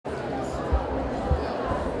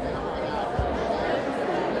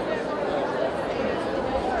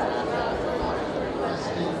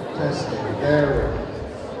There.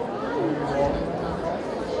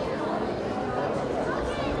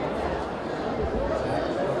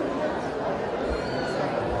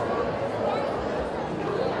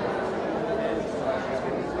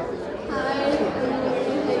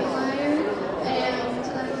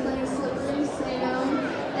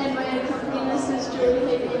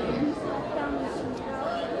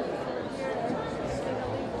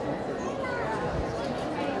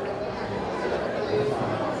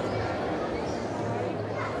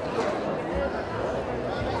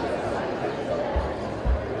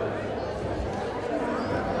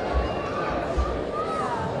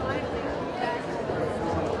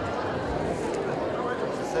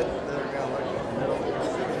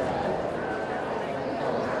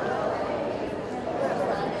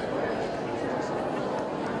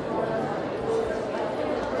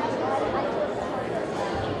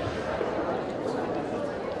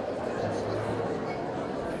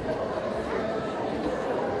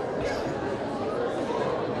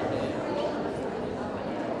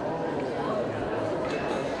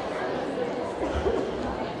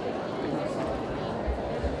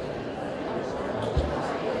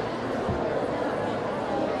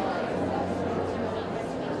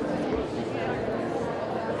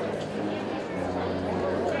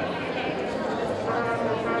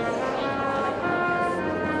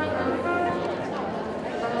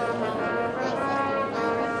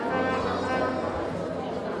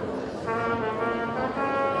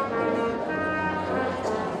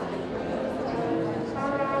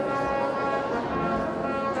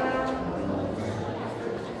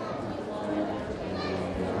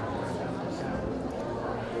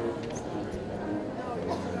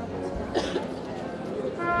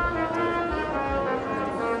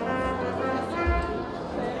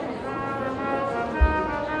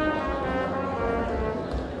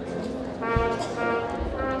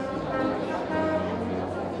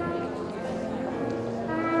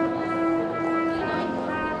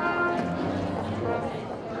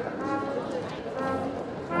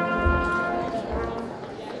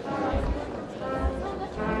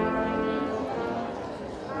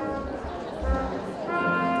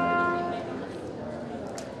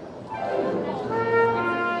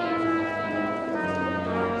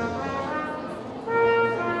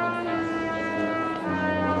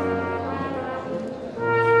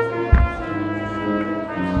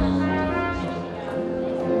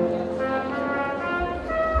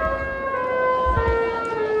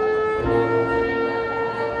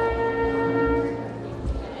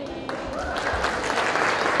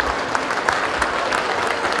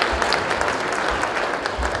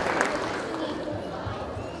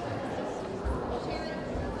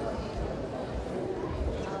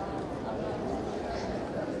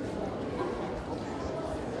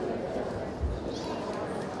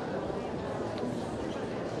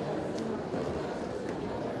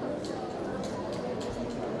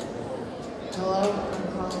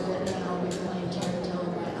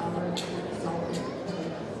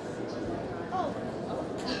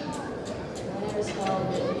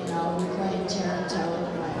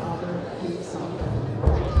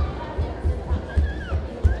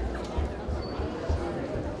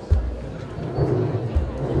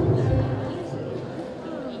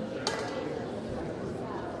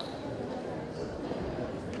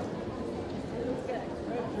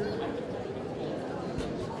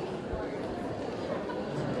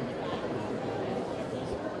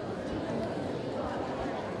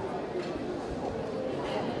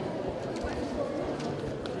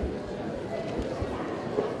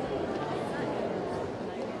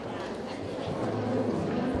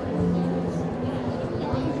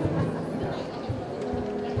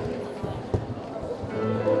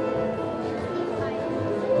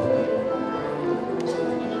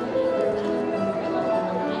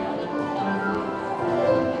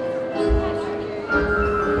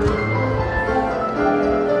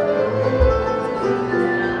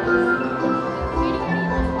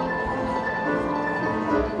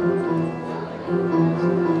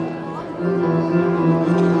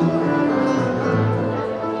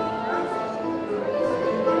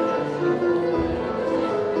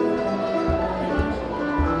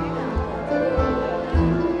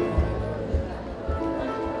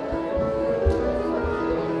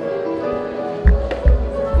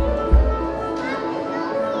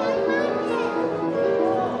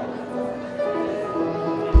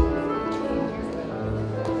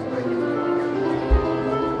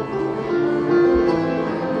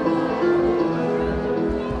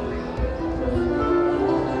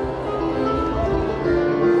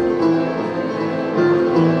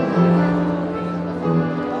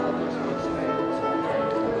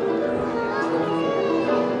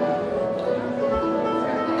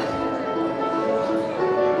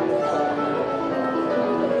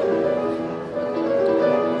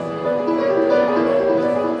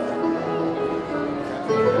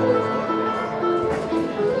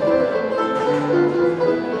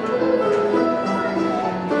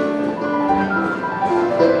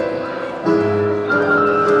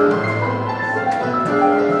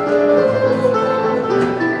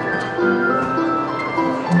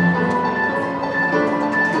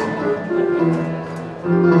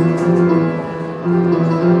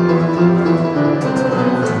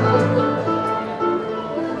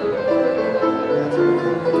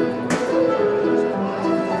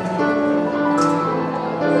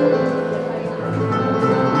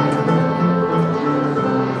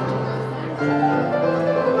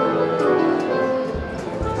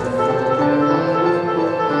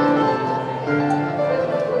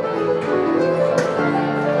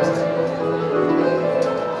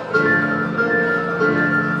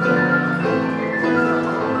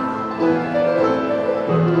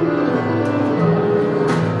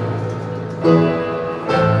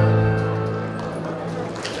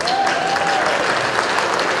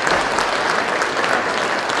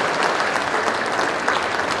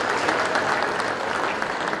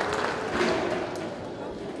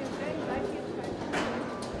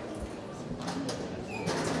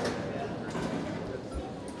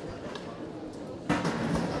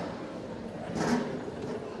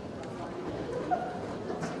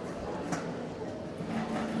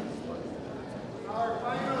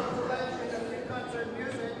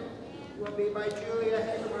 reading by Julia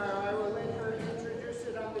Hegemeyer. I will let her introduce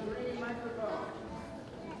it on the green microphone.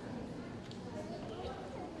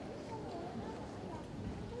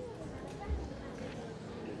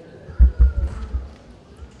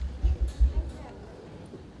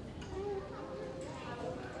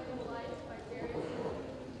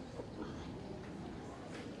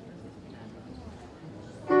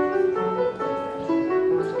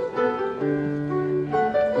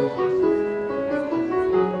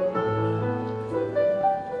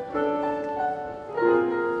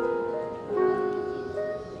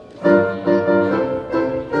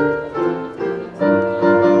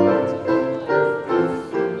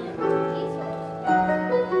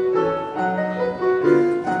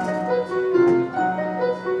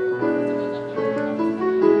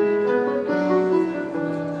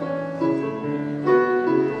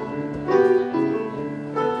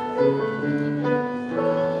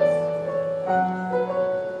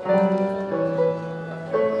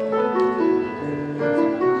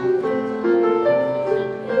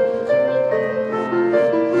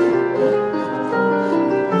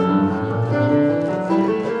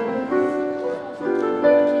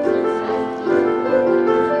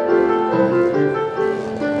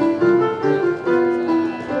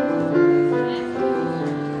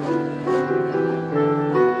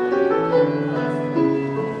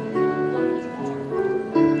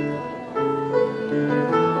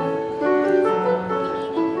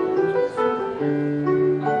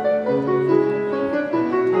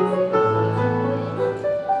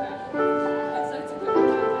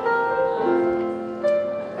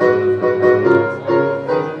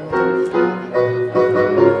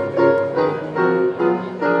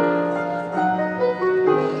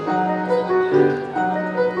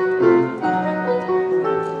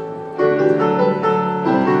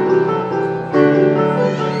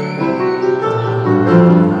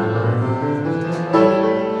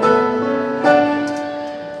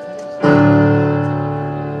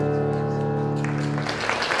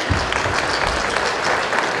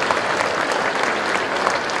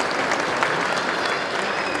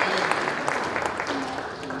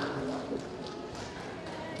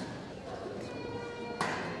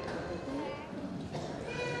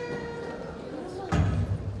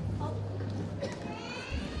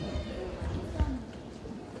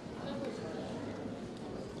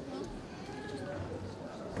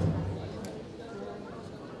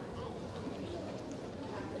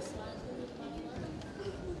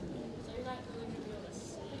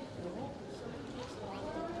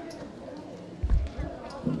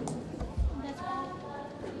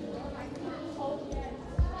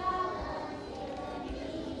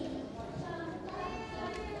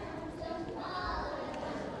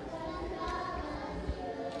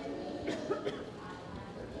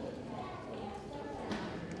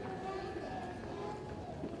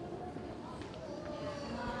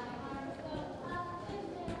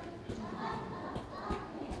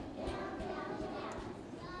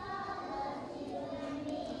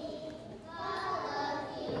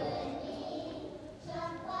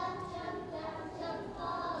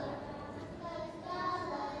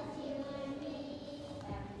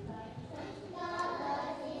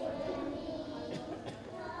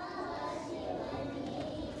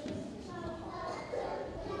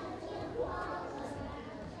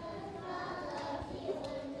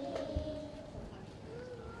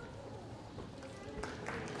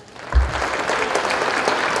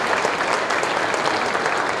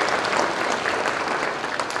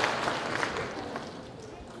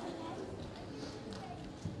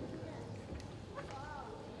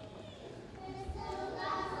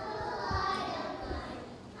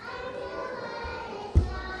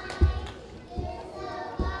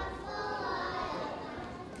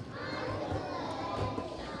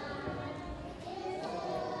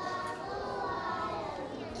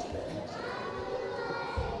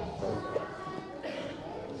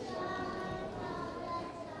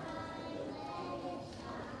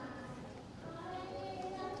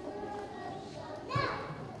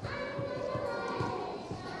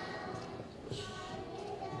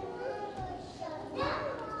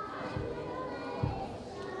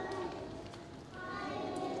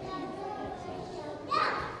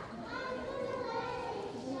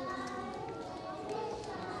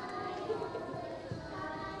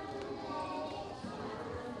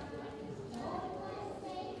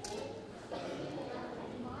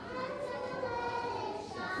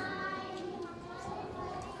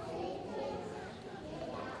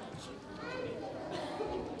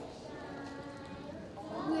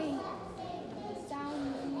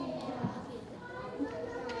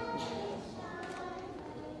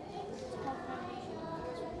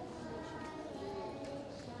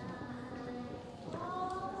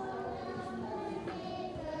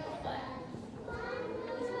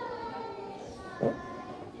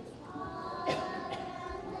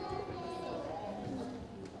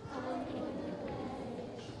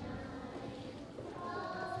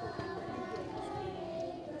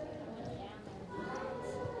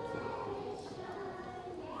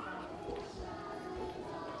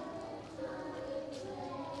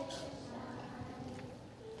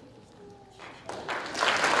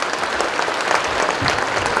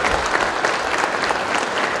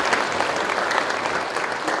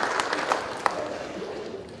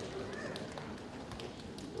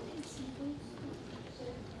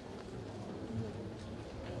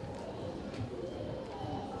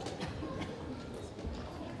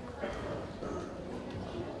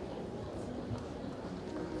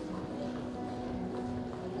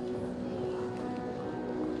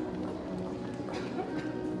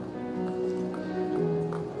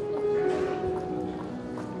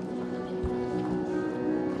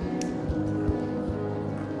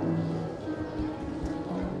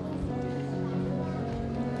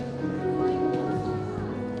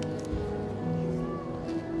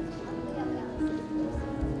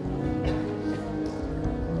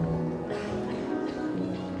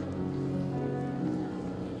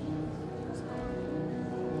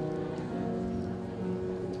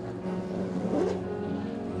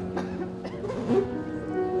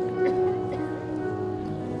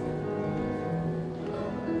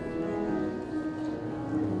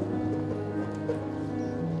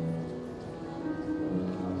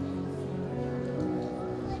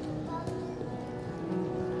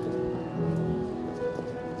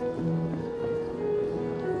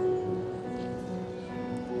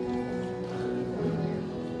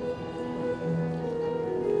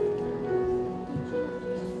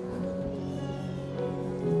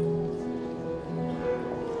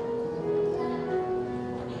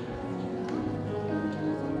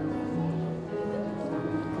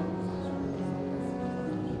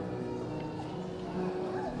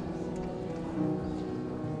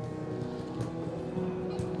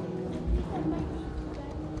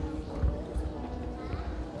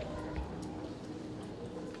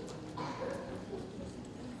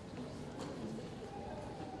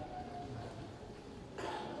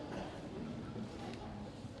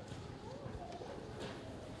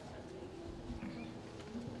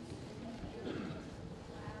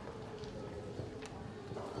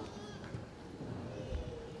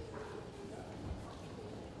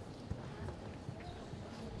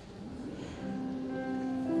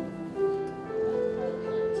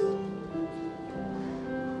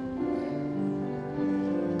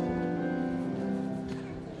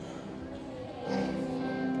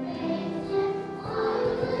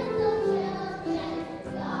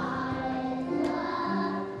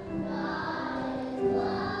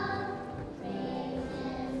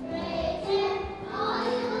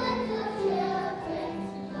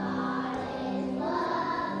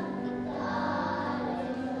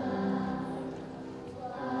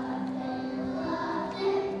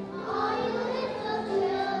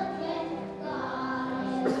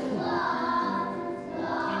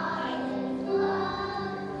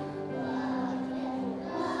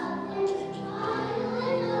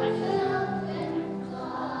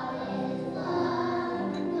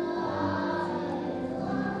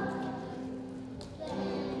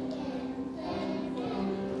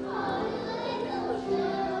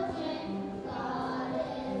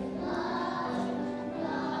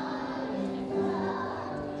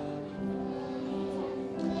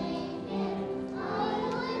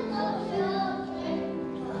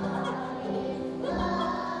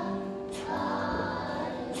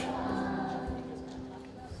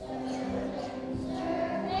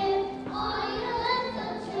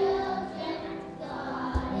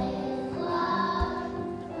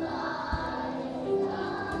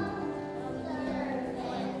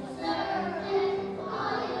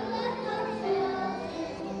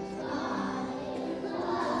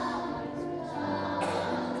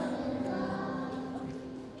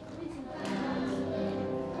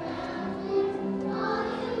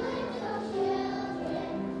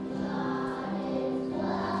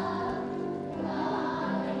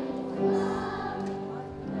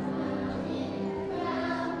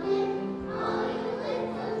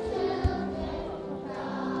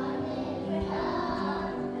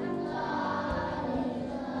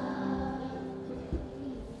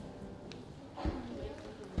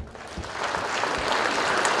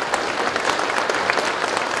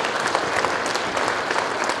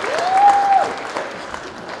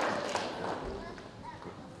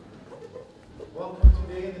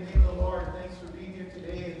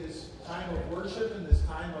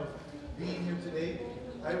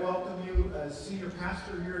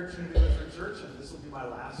 my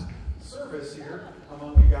last service here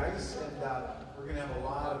among you guys, and we're going to have a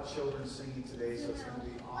lot of children singing today, so it's going to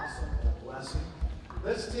be awesome and a blessing.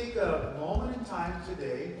 Let's take a moment in time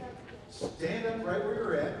today, stand up right where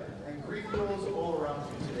you're at, and greet those all around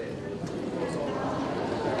you today. Greet those all around you.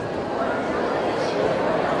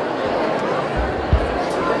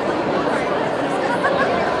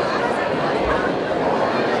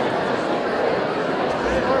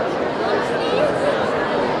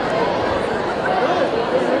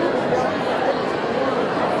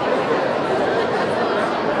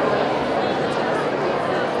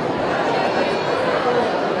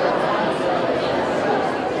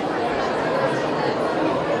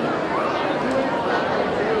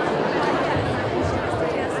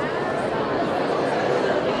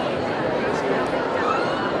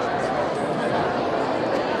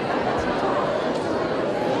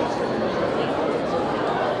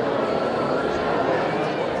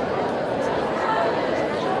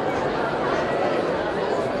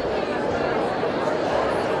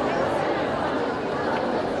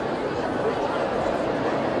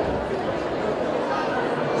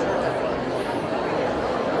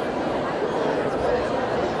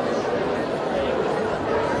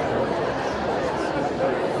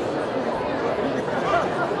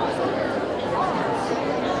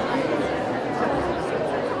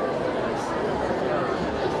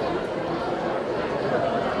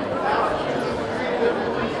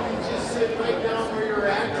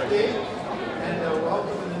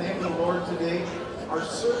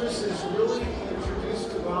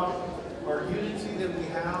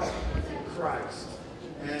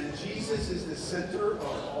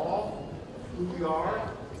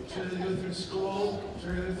 Lutheran School,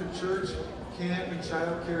 Lutheran Church, camp, and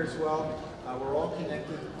childcare as well. We're all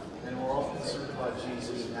connected, and we're all concerned about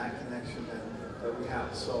Jesus and that connection that we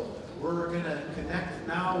have. So we're going to connect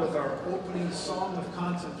now with our opening song of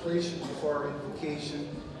contemplation before our invocation,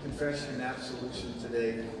 confession, and absolution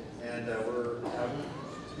today. And we're having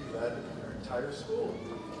to be led in our entire school.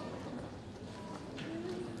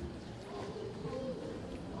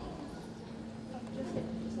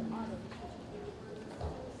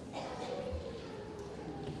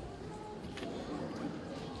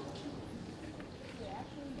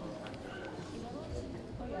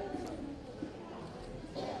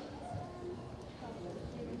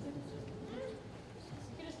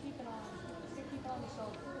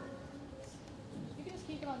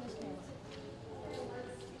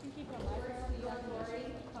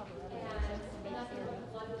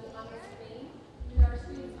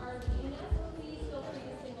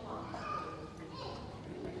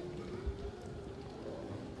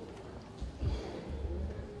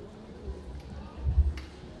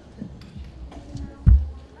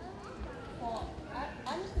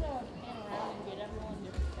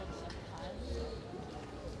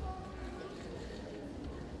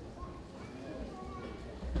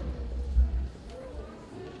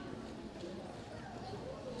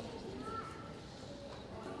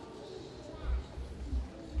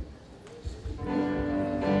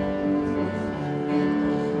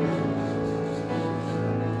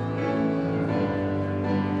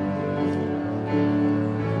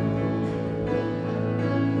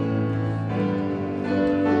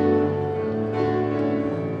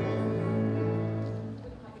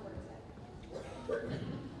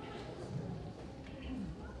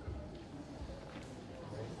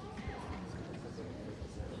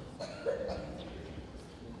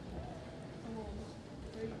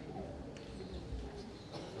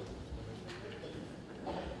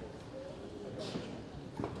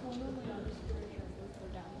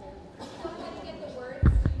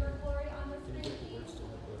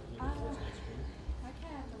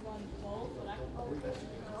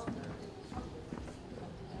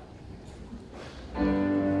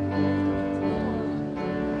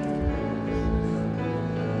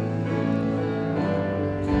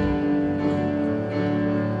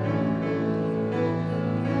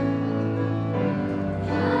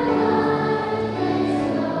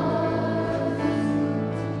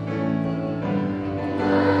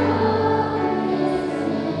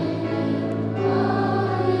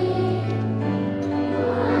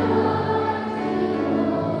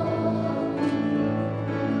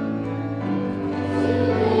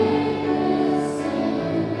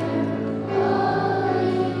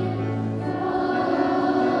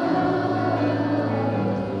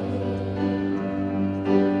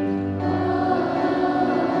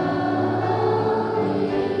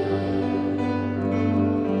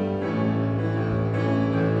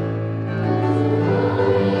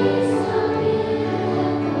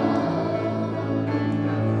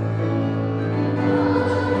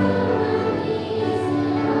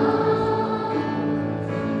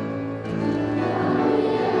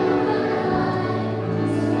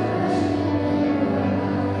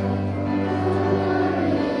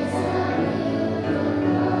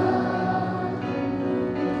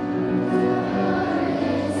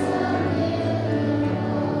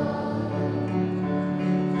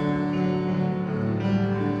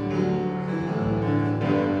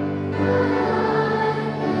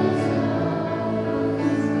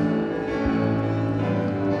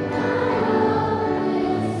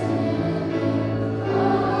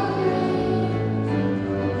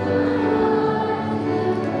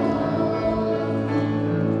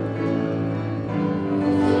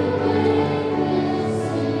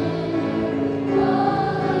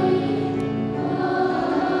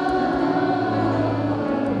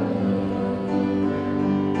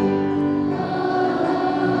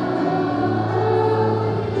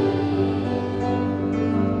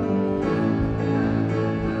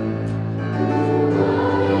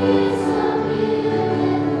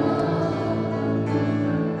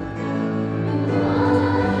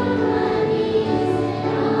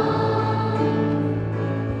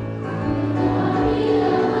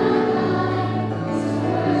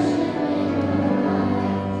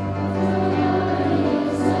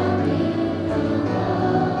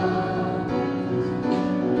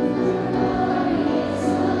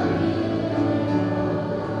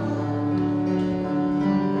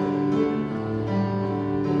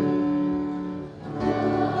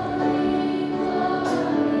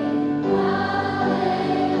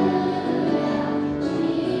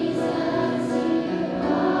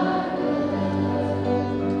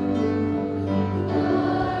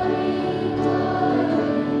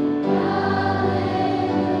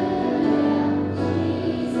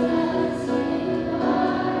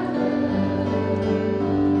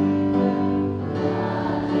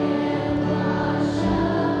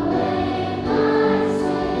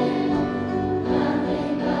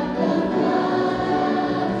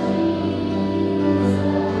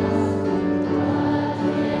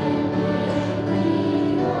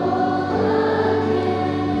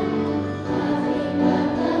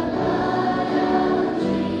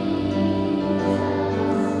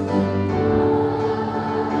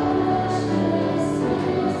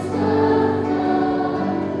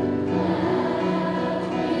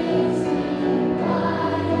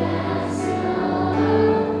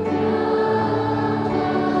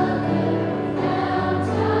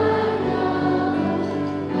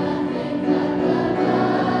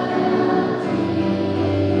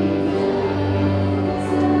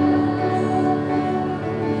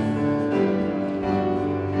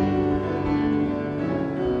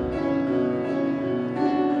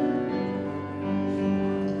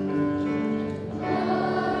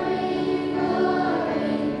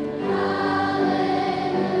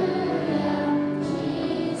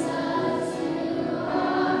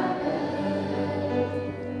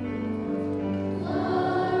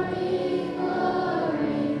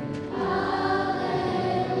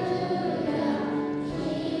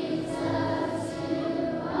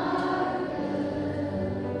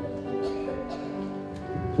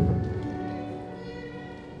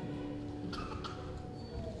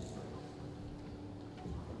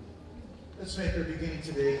 Let's make our beginning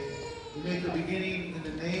today. We make our beginning in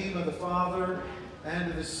the name of the Father, and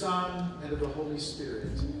of the Son, and of the Holy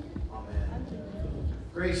Spirit. Amen.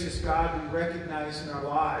 Gracious God, we recognize in our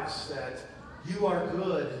lives that you are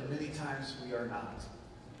good, and many times we are not.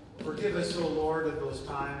 Forgive us, O Lord, of those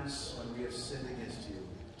times when we have sinned against you,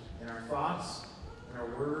 in our thoughts, in our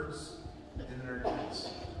words, and in our deeds.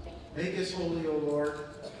 Make us holy, O Lord,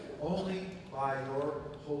 only by your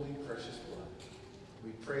holy, precious blood. We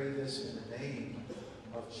pray this in the name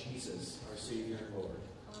of Jesus, our Savior and Lord.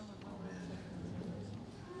 Amen.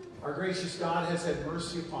 Our gracious God has had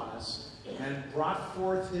mercy upon us and brought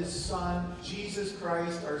forth his Son, Jesus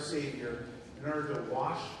Christ, our Savior, in order to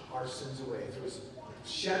wash our sins away. Through his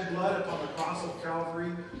shed blood upon the cross of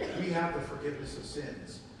Calvary, we have the forgiveness of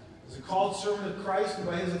sins. As a called servant of Christ, and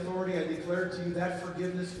by his authority, I declare to you that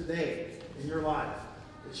forgiveness today in your life.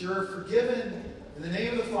 That you're forgiven in the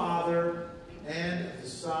name of the Father, and of the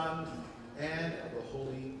Son, and of the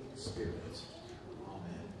Holy Spirit.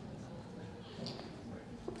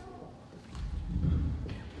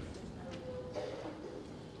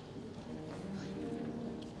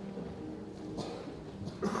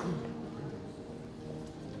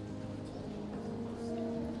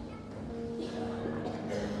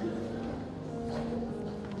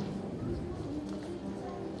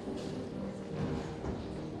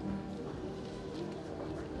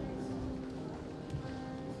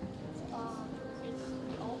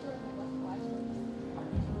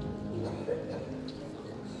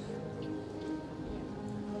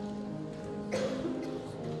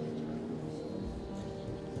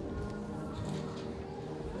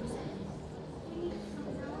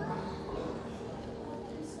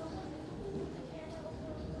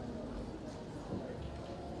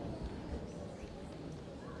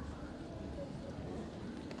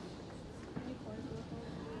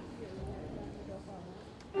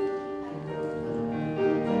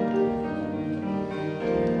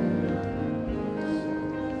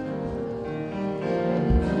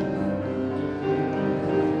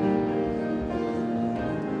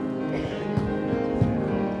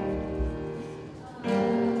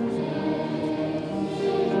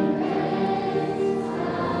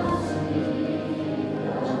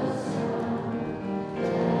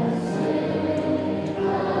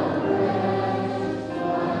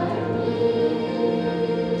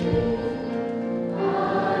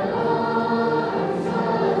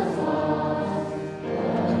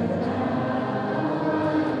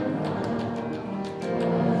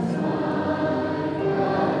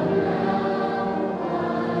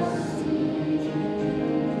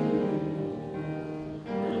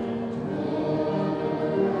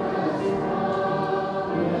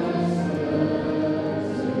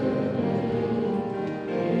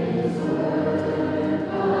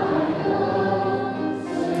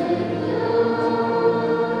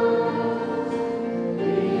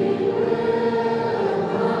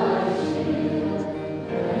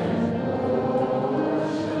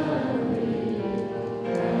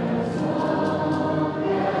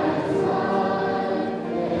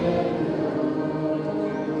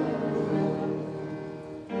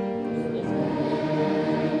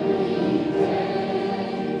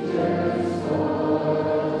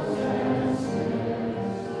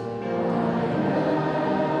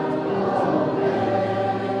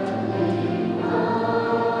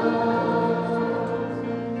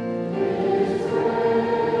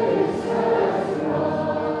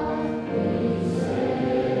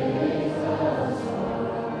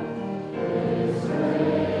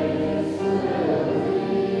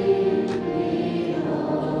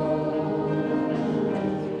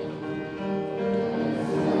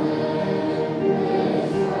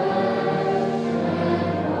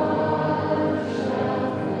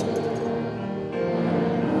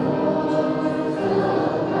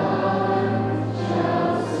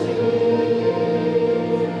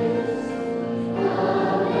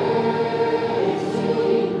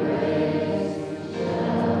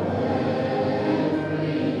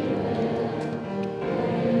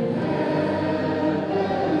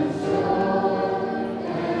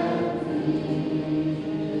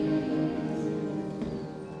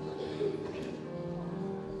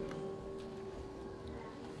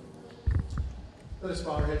 Let us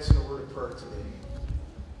bow our heads in a word of prayer today.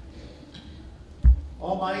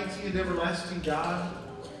 Almighty and everlasting God,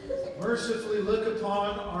 mercifully look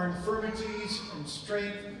upon our infirmities and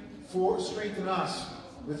strengthen us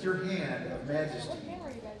with your hand of majesty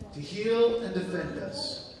to heal and defend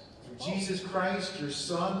us. Through Jesus Christ, your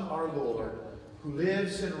Son, our Lord, who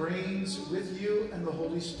lives and reigns with you and the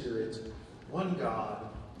Holy Spirit, one God,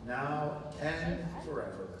 now and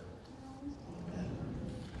forever. Amen.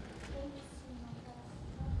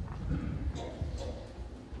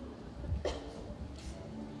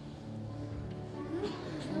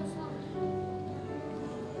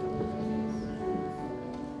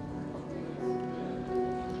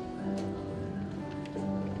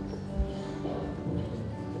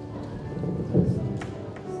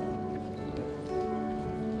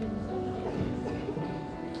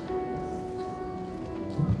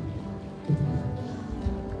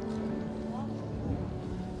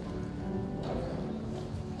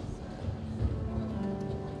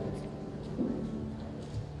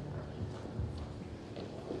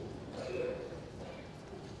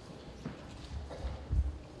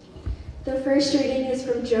 The first reading is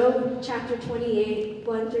from Job chapter 28,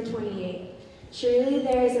 1 through 28. Surely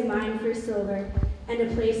there is a mine for silver, and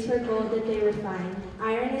a place for gold that they refine.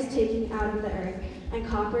 Iron is taken out of the earth, and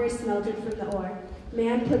copper is smelted from the ore.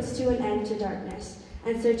 Man puts to an end to darkness,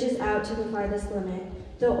 and searches out to the farthest limit.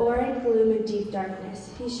 The ore in gloom and deep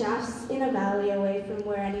darkness. He shafts in a valley away from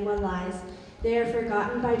where anyone lies. They are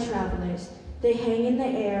forgotten by travelers. They hang in the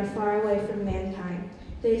air far away from mankind.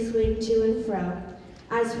 They swing to and fro.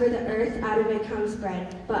 As for the earth, out of it comes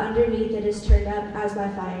bread, but underneath it is turned up as by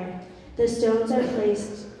fire. The stones are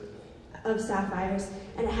placed of sapphires,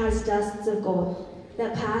 and it has dusts of gold.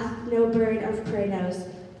 That path no bird of prey knows,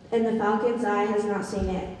 and the falcon's eye has not seen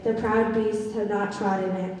it. The proud beasts have not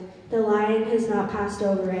trodden it. The lion has not passed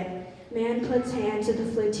over it. Man puts hand to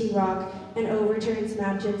the flinty rock and overturns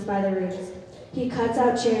mountains by the roots. He cuts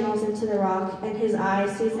out channels into the rock, and his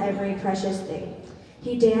eye sees every precious thing.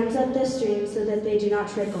 He dams up the streams so that they do not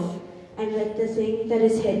trickle, and that the thing that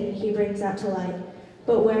is hidden he brings out to light.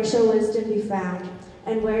 But where shall wisdom be found?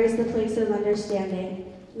 And where is the place of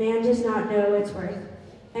understanding? Man does not know its worth,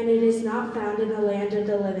 and it is not found in the land of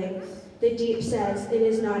the living. The deep says, it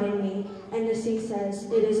is not in me, and the sea says,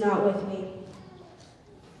 it is not with me.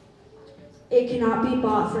 It cannot be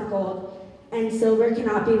bought for gold, and silver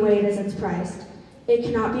cannot be weighed as its price. It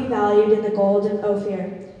cannot be valued in the gold of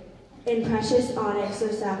Ophir, in precious onyx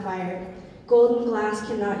or sapphire. Golden glass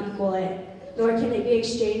cannot equal it, nor can it be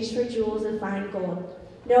exchanged for jewels of fine gold.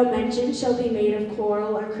 No mention shall be made of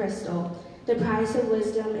coral or crystal. The price of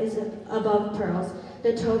wisdom is above pearls.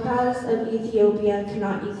 The topaz of Ethiopia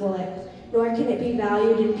cannot equal it, nor can it be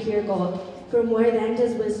valued in pure gold. From where then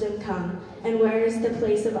does wisdom come, and where is the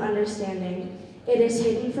place of understanding? It is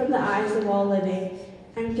hidden from the eyes of all living,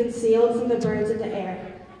 and concealed from the birds of the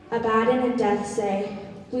air. Abaddon and death say,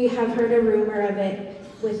 we have heard a rumor of it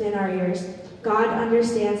within our ears. God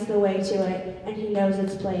understands the way to it, and he knows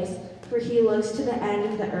its place. For he looks to the end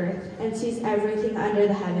of the earth, and sees everything under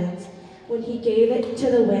the heavens. When he gave it to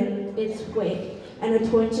the wind its weight, and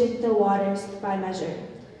appointed the waters by measure.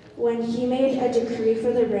 When he made a decree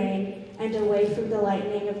for the rain, and a way from the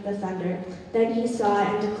lightning of the thunder, then he saw it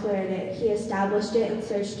and declared it. He established it and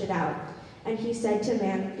searched it out. And he said to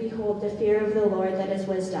man, behold, the fear of the Lord that is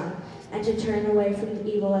wisdom, and to turn away from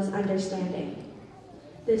the evil is understanding.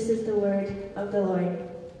 This is the word of the Lord.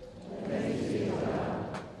 Thanks be to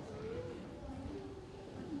God.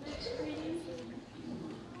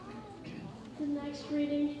 The next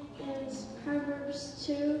reading is Proverbs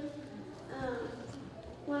 2,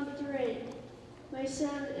 1 through 8. My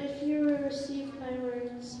son, if you will receive my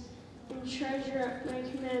words and treasure up my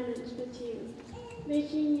commandments with you,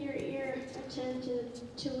 making your ear attentive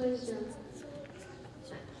to wisdom,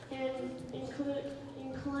 and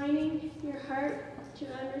inclining your heart to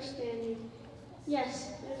understanding.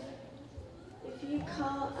 Yes, if you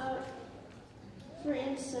call out for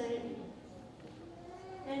insight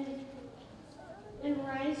and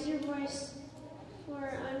raise your voice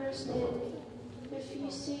for understanding, if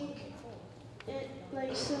you seek it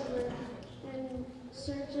like silver and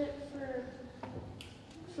search it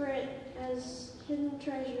for it as hidden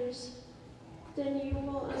treasures, then you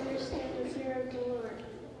will understand the fear of the Lord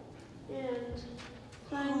and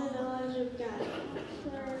find the knowledge of God.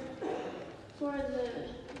 For the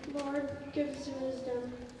Lord gives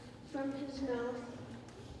wisdom, from his mouth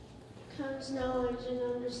comes knowledge and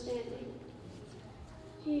understanding.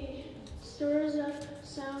 He stores up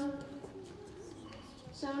sound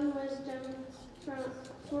wisdom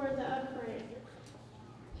for the upright.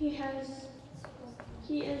 He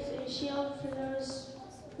is a shield for those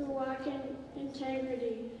who walk in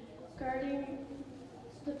integrity, guarding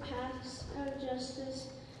the paths of justice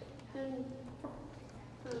and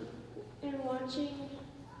watching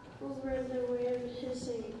over the way of his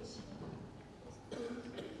saints.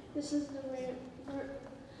 This is the way of the Lord.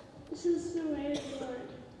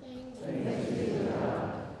 Thanks be to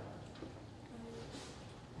God.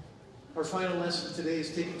 Our final lesson today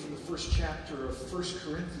is taken from the first chapter of 1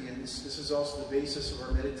 Corinthians. This is also the basis of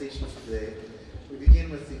our meditation for today. We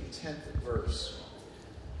begin with the 10th verse.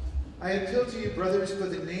 I appeal to you, brothers, by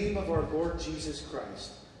the name of our Lord Jesus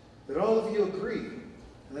Christ, that all of you agree,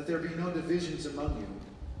 and that there be no divisions among you,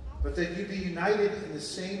 but that you be united in the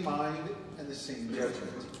same mind and the same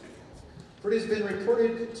judgment. For it has been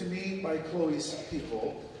reported to me by Chloe's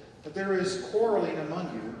people that there is quarreling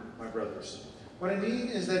among you, my brothers. What I mean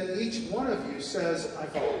is that each one of you says, I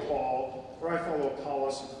follow Paul, or I follow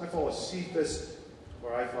Apollos, I follow Cephas,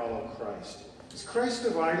 or I follow Christ. Is Christ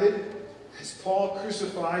divided? Is Paul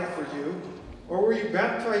crucified for you? Or were you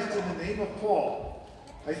baptized in the name of Paul?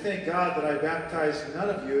 I thank God that I baptized none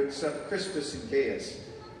of you except Crispus and Gaius,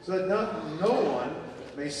 so that no one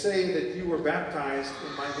may say that you were baptized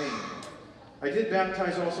in my name. I did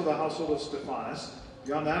baptize also the household of Stephanas.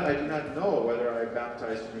 Beyond that, I do not know whether I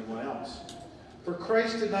baptized anyone else. For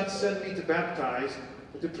Christ did not send me to baptize,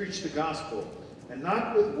 but to preach the gospel, and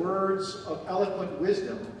not with words of eloquent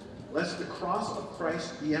wisdom, lest the cross of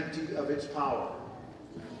Christ be emptied of its power.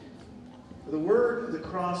 For the word of the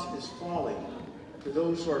cross is folly to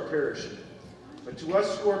those who are perishing, but to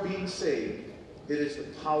us who are being saved, it is the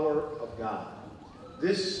power of God.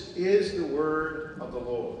 This is the word of the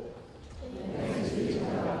Lord. Thanks be to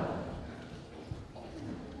God.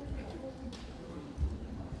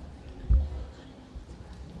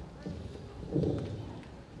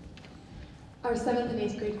 Our 7th and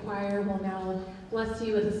 8th grade choir will now bless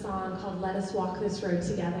you with a song called Let Us Walk This Road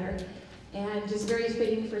Together. And just very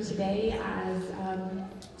fitting for today as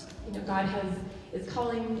God is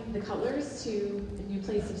calling the Cutlers to a new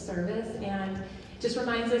place of service, and just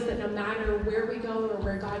reminds us that no matter where we go or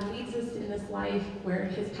where God leads us in this life, where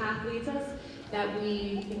his path leads us, that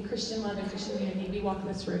we, in Christian love and Christian unity, we walk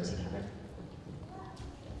this road together.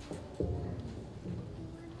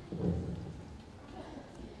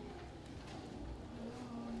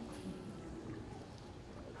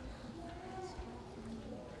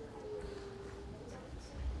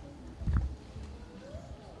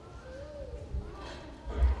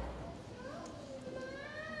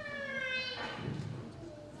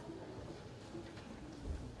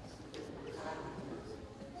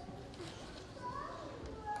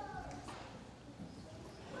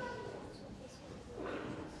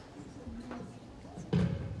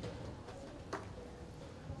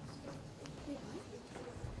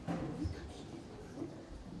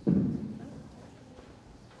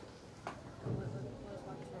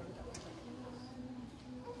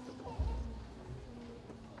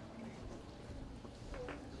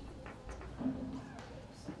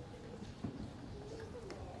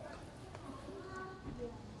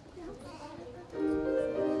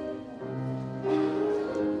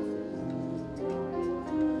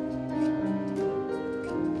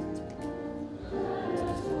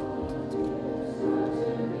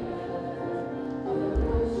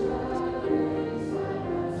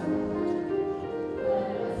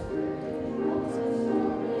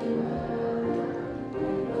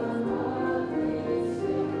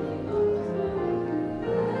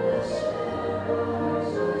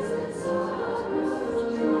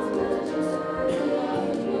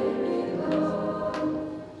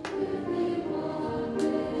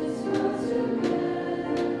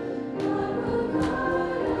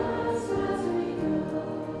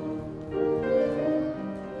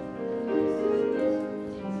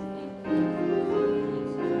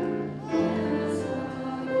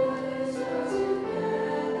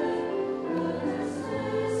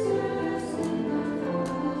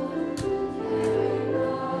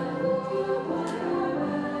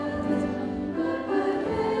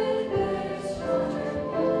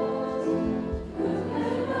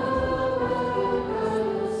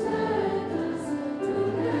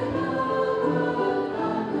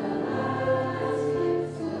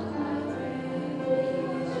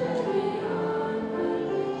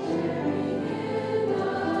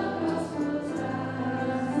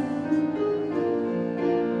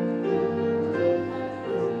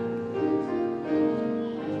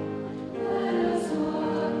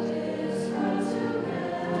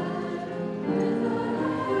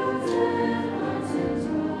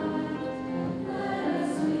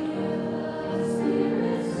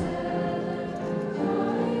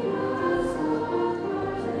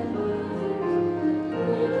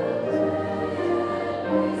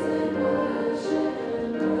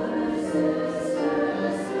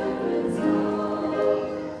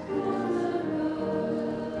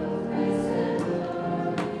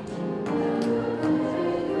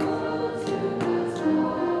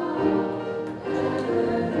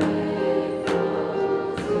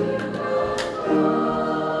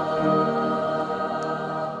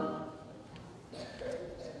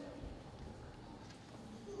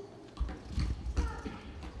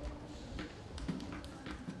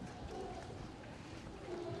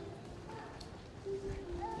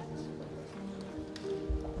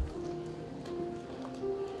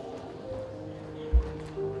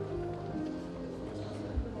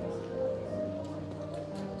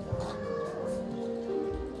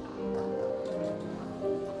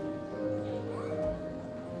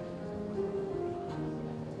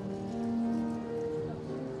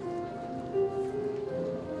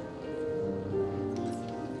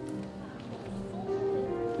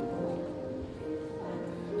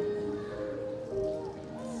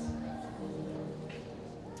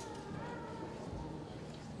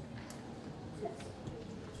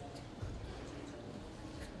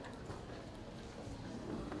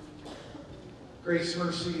 Grace,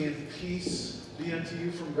 mercy, and peace be unto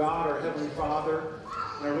you from God, our Heavenly Father,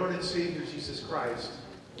 and our Lord and Savior, Jesus Christ.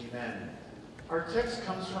 Amen. Our text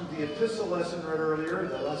comes from the epistle lesson read earlier,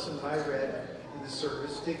 the lesson that I read in the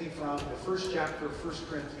service, taken from the first chapter of 1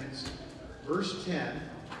 Corinthians, verse 10,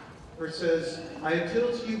 where it says, I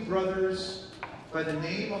appeal to you, brothers, by the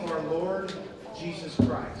name of our Lord Jesus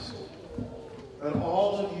Christ, that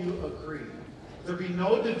all of you agree. There be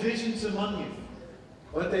no divisions among you,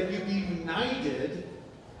 but that you be united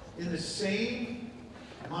in the same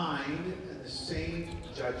mind and the same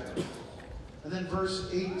judgment. And then verse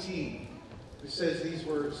 18, it says these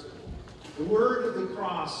words, the word of the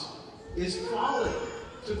cross is folly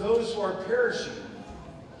to those who are perishing.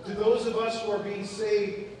 To those of us who are being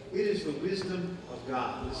saved, it is the wisdom of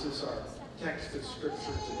God. This is our text of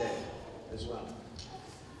Scripture today as well.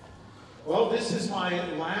 Well, this is my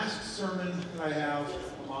last sermon that I have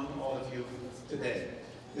among all of you today.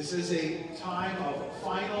 This is a time of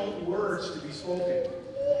final words to be spoken.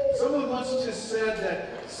 Someone once just said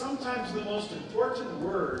that sometimes the most important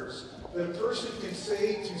words that a person can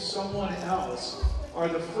say to someone else are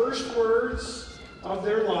the first words of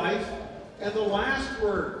their life and the last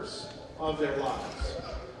words of their lives.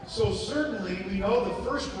 So certainly we know the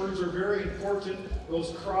first words are very important,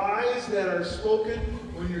 those cries that are spoken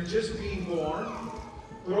when you're just being born.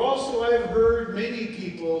 But also I've heard many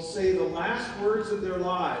people say the last words of their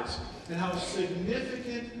lives and how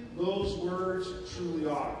significant those words truly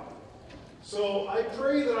are. So I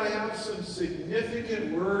pray that I have some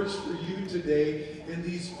significant words for you today in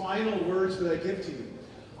these final words that I give to you.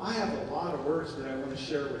 I have a lot of words that I want to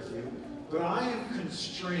share with you, but I am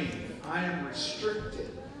constrained. I am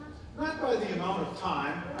restricted. Not by the amount of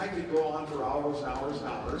time. I could go on for hours and hours and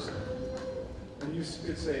hours. And you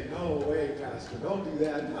could say, no way, Pastor, don't do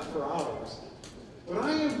that, not for hours. But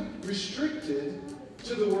I am restricted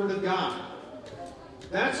to the Word of God.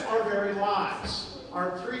 That's our very lives.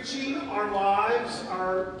 Our preaching, our lives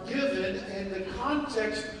are given in the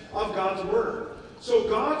context of God's Word. So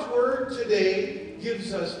God's Word today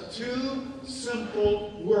gives us two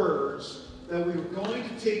simple words that we're going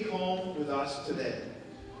to take home with us today.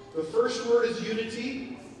 The first word is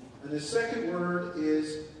unity, and the second word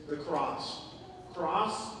is the cross.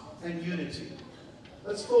 Cross and unity.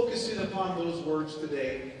 Let's focus in upon those words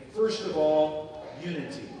today. First of all,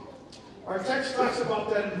 unity. Our text talks about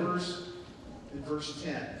that in verse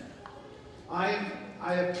 10. I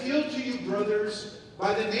appeal to you, brothers,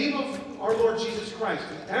 by the name of our Lord Jesus Christ.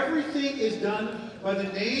 And everything is done by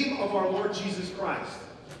the name of our Lord Jesus Christ.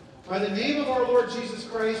 By the name of our Lord Jesus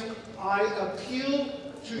Christ, I appeal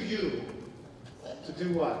to you to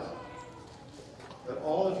do what? That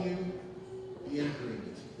all of you be in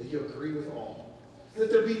agreement. That you agree with all.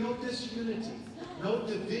 That there be no disunity, no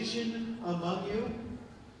division among you.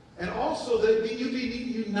 And also that you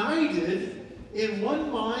be united in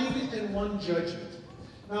one mind and one judgment.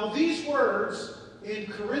 Now these words in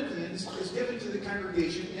Corinthians is given to the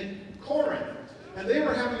congregation in Corinth. And they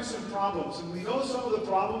were having some problems. And we know some of the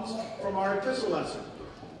problems from our epistle lesson.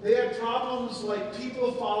 They had problems like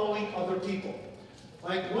people following other people.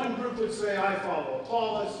 Like one group would say, I follow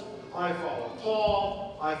Apollos, I follow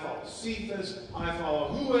Paul, I follow Cephas, I follow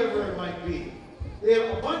whoever it might be. They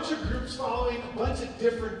had a bunch of groups following a bunch of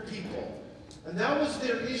different people. And that was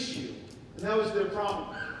their issue. And that was their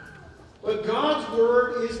problem. But God's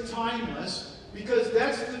Word is timeless because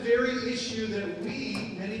that's the very issue that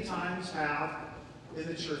we many times have in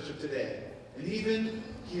the church of today. And even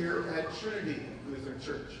here at Trinity Lutheran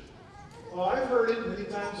Church. Well, I've heard it many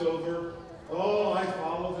times over. Oh, I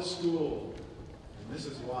follow the school and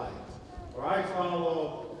Mrs. White. Or I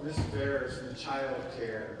follow Miss Ferris and the child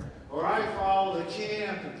care. Or I follow the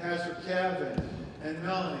camp and Pastor Kevin and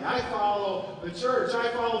Melanie. I follow the church.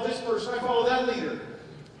 I follow this person. I follow that leader.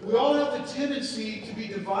 We all have the tendency to be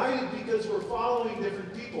divided because we're following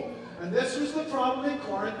different people. And this was the problem in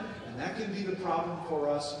Corinth, and that can be the problem for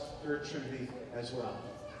us here at Trinity as well.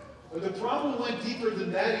 But the problem went deeper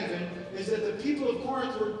than that even, is that the people of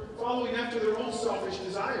Corinth were following after their own selfish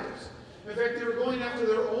desires. In fact, they were going after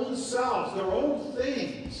their own selves, their own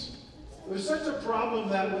things. It was such a problem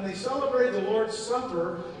that when they celebrated the Lord's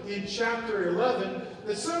Supper in chapter 11,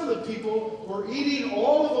 that some of the people were eating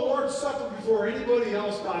all of the Lord's Supper before anybody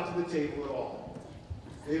else got to the table at all.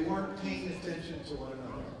 They weren't paying attention to one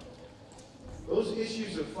another. Those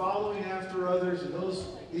issues of following after others and those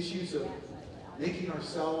issues of making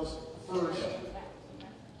ourselves first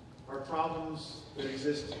are problems that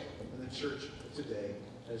exist in the church today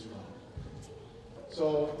as well.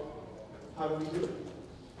 So, how do we do it?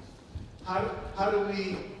 How do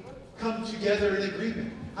we come together in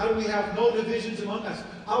agreement? How do we have no divisions among us?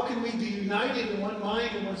 How can we be united in one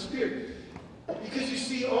mind and one spirit? Because you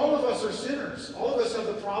see, all of us are sinners. All of us have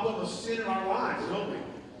the problem of sin in our lives, don't we?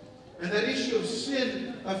 And that issue of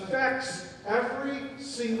sin affects every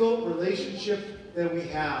single relationship that we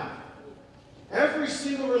have. Every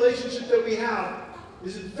single relationship that we have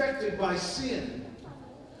is infected by sin.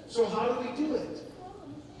 So how do we do it?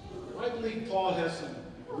 I believe Paul has some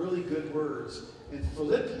really good words in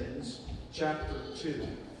Philippians chapter 2.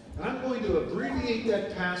 And I'm going to abbreviate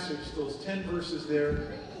that passage, those 10 verses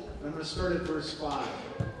there. I'm going to start at verse 5.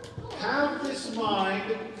 Have this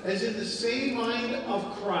mind as in the same mind of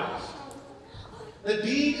Christ, that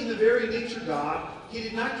being in the very nature God, he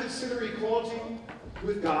did not consider equality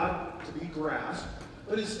with God to be grasped,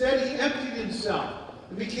 but instead he emptied himself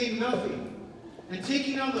and became nothing. And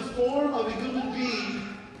taking on the form of a human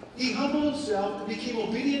being, he humbled himself and became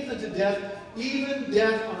obedient unto death, even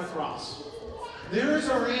death on a cross. There is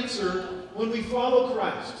our answer when we follow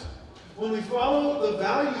Christ. When we follow the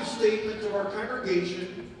value statement of our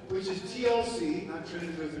congregation, which is TLC, not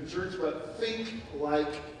Trinity Lutheran Church, but think like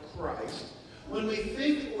Christ. When we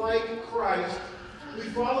think like Christ, we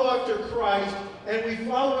follow after Christ, and we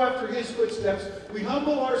follow after his footsteps. We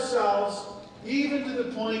humble ourselves even to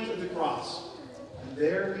the point of the cross. And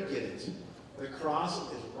there we get it. The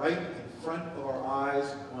cross is right in front of our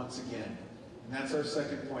eyes once again. And that's our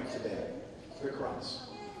second point today. The cross.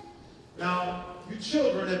 Now, you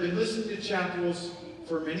children have been listening to chapels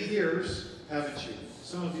for many years, haven't you?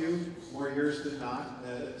 Some of you more years than not,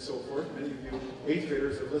 and so forth. Many of you 8th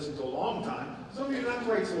graders have listened to a long time. Some of you not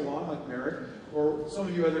quite so long, like Merrick, or some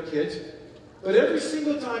of you other kids. But every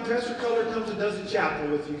single time Pastor Cutler comes and does a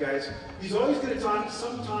chapel with you guys, he's always going to talk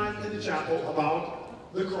sometime in the chapel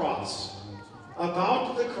about the cross.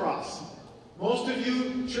 About the cross. Most of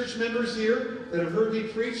you church members here that have heard me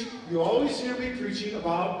preach, you always hear me preaching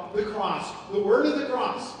about the cross. The word of the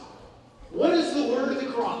cross. What is the word of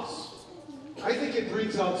the cross? I think it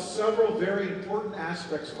brings out several very important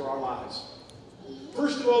aspects for our lives.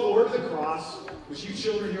 First of all, the word of the cross, which you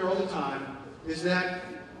children hear all the time, is that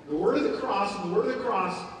the word of the cross, and the word of the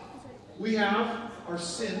cross, we have our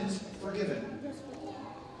sins forgiven.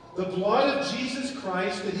 The blood of Jesus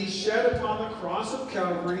Christ that he shed upon the cross of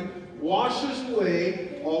Calvary washes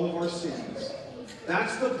away all of our sins.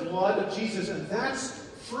 That's the blood of Jesus, and that's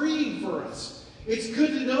freeing for us. It's good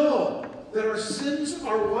to know that our sins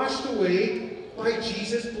are washed away by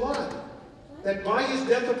Jesus' blood. That by his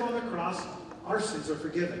death upon the cross, our sins are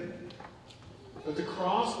forgiven. But the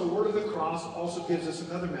cross, the word of the cross, also gives us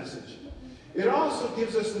another message. It also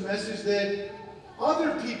gives us the message that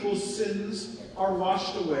other people's sins are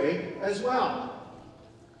washed away as well.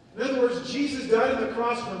 In other words, Jesus died on the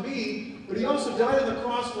cross for me, but he also died on the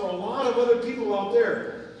cross for a lot of other people out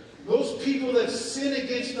there. Those people that sin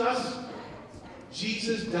against us,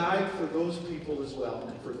 Jesus died for those people as well,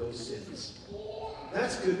 and for those sins.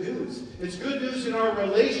 That's good news. It's good news in our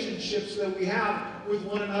relationships that we have with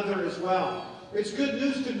one another as well. It's good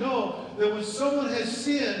news to know that when someone has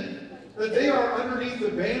sinned, that they are underneath the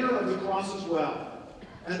banner of the cross as well.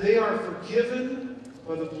 And they are forgiven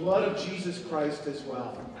by the blood of Jesus Christ as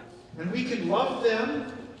well. And we can love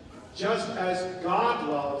them just as God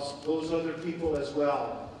loves those other people as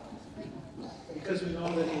well. Because we know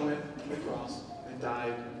that he went to the cross and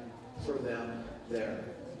died for them there.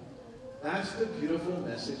 That's the beautiful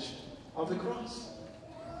message of the cross.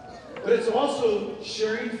 But it's also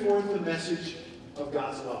sharing forth the message of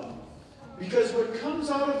God's love. Because what comes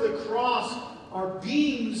out of the cross are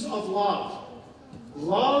beams of love.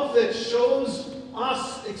 Love that shows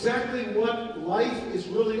us exactly what life is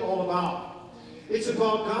really all about. It's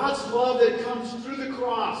about God's love that comes through the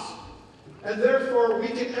cross. And therefore we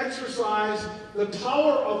can exercise the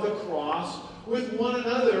power of the cross with one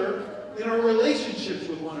another in our relationships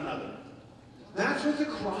with one another. That's what the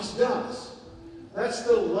cross does. That's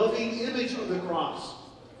the loving image of the cross.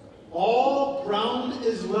 All ground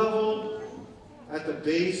is level at the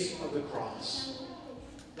base of the cross.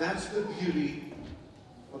 That's the beauty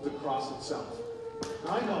of the cross itself.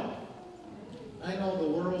 Now, I know the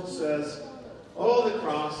world says, oh, the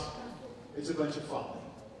cross, it's a bunch of folly.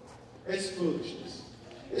 It's foolishness.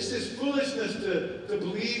 It's this foolishness to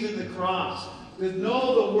believe in the cross, to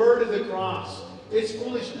know the word of the cross. It's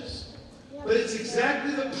foolishness. But it's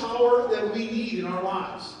exactly the power that we need in our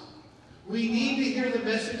lives. We need to hear the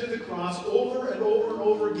message of the cross over and over and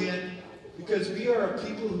over again, because we are a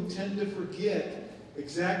people who tend to forget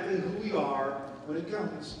exactly who we are when it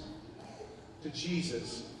comes to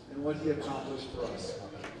Jesus and what he accomplished for us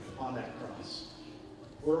on that cross.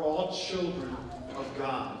 We're all children of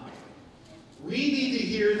God. We need to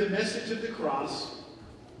hear the message of the cross,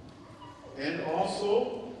 and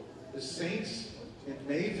also the saints in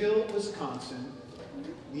Mayville, Wisconsin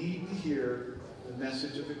need to hear the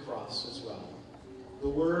message of the cross as well. The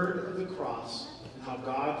word of the cross and how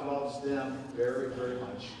God loves them very, very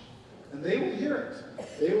much. And they will hear it.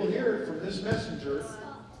 They will hear it from this messenger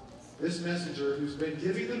who's been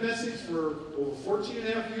giving the message for over 14 and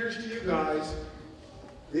a half years to you guys.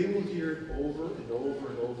 They will hear it over and over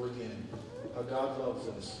and over again. How God loves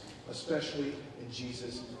us, especially in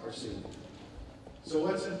Jesus our Savior. So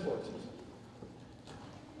what's important?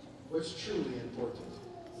 What's truly important?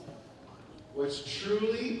 What's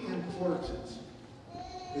truly important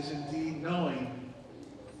is indeed knowing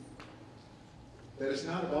that it's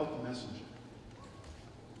not about the messenger.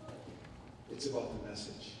 It's about the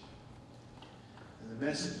message. And the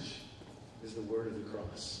message is the word of the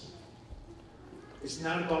cross. It's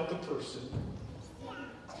not about the person.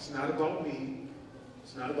 It's not about me.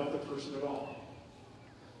 It's not about the person at all.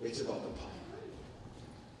 It's about the power.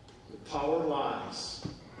 The power lies.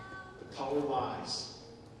 The power lies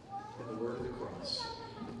in the word of the cross.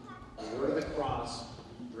 The word of the cross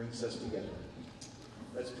brings us together.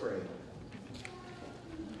 Let's pray.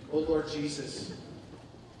 Oh Lord Jesus,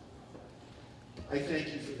 I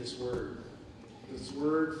thank you for this word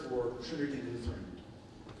for Trinity Lutheran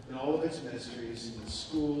and all of its ministries, in the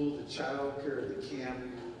school, the child care, the camp.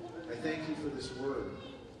 I thank you for this word.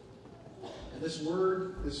 And this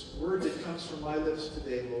word that comes from my lips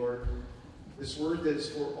today, Lord, this word that is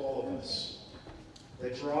for all of us,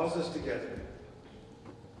 that draws us together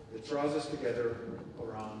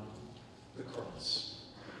around the cross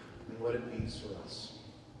and what it means for us.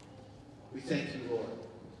 We thank you, Lord,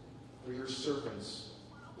 for your servants.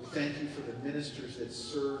 We thank you for the ministers that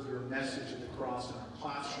serve your message of the cross in our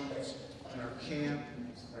classrooms, in our camp,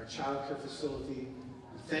 in our child care facility.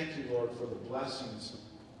 We thank you, Lord, for the blessings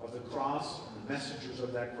of the cross and the messengers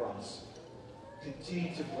of that cross.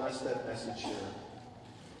 Continue to bless that message here.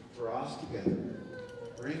 Draw us together.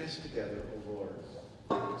 Bring us together, O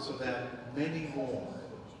Lord, so that many more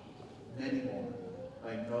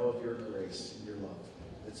might know of your grace and your love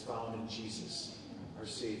that's found in Jesus, our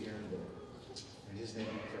Savior and Lord. In his name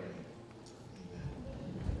we pray. Amen.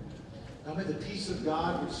 Now may the peace of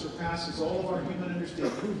God, which surpasses all of our human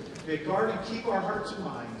understanding, may guard and keep our hearts and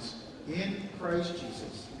minds in Christ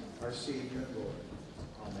Jesus, our Savior and Lord.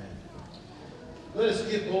 Amen. Let us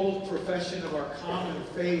give bold profession of our common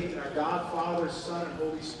faith in our God, Father, Son, and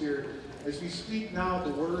Holy Spirit as we speak now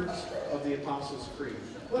the words of the Apostles' Creed.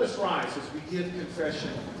 Let us rise as we give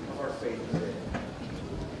confession of our faith today.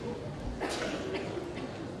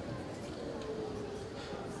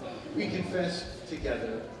 We confess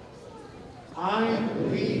together. I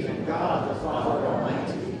believe in God the Father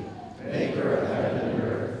Almighty, maker of heaven and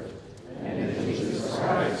earth, and in Jesus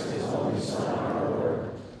Christ, his only Son, our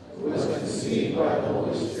Lord, who was conceived by the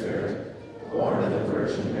Holy Spirit, born of the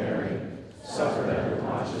Virgin Mary, suffered under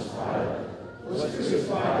Pontius Pilate, was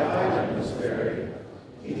crucified, died, and was buried.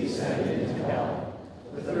 He descended into hell.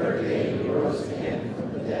 The third day he rose again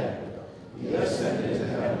from the dead. He ascended into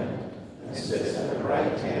heaven, and sits at the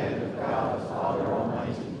right hand of God the Father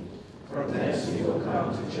Almighty. From thence he will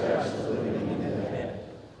come to judge the living and the dead.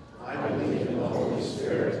 I believe in the Holy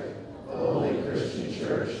Spirit, the holy Christian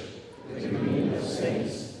Church, the communion of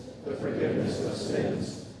saints, the forgiveness of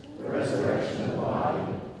sins, the resurrection of the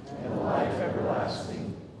body, and the life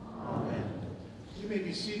everlasting. Amen. You may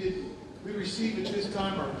be seated. We receive at this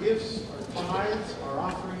time our gifts, our tithes, our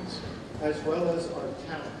offerings, as well as our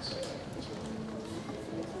talents.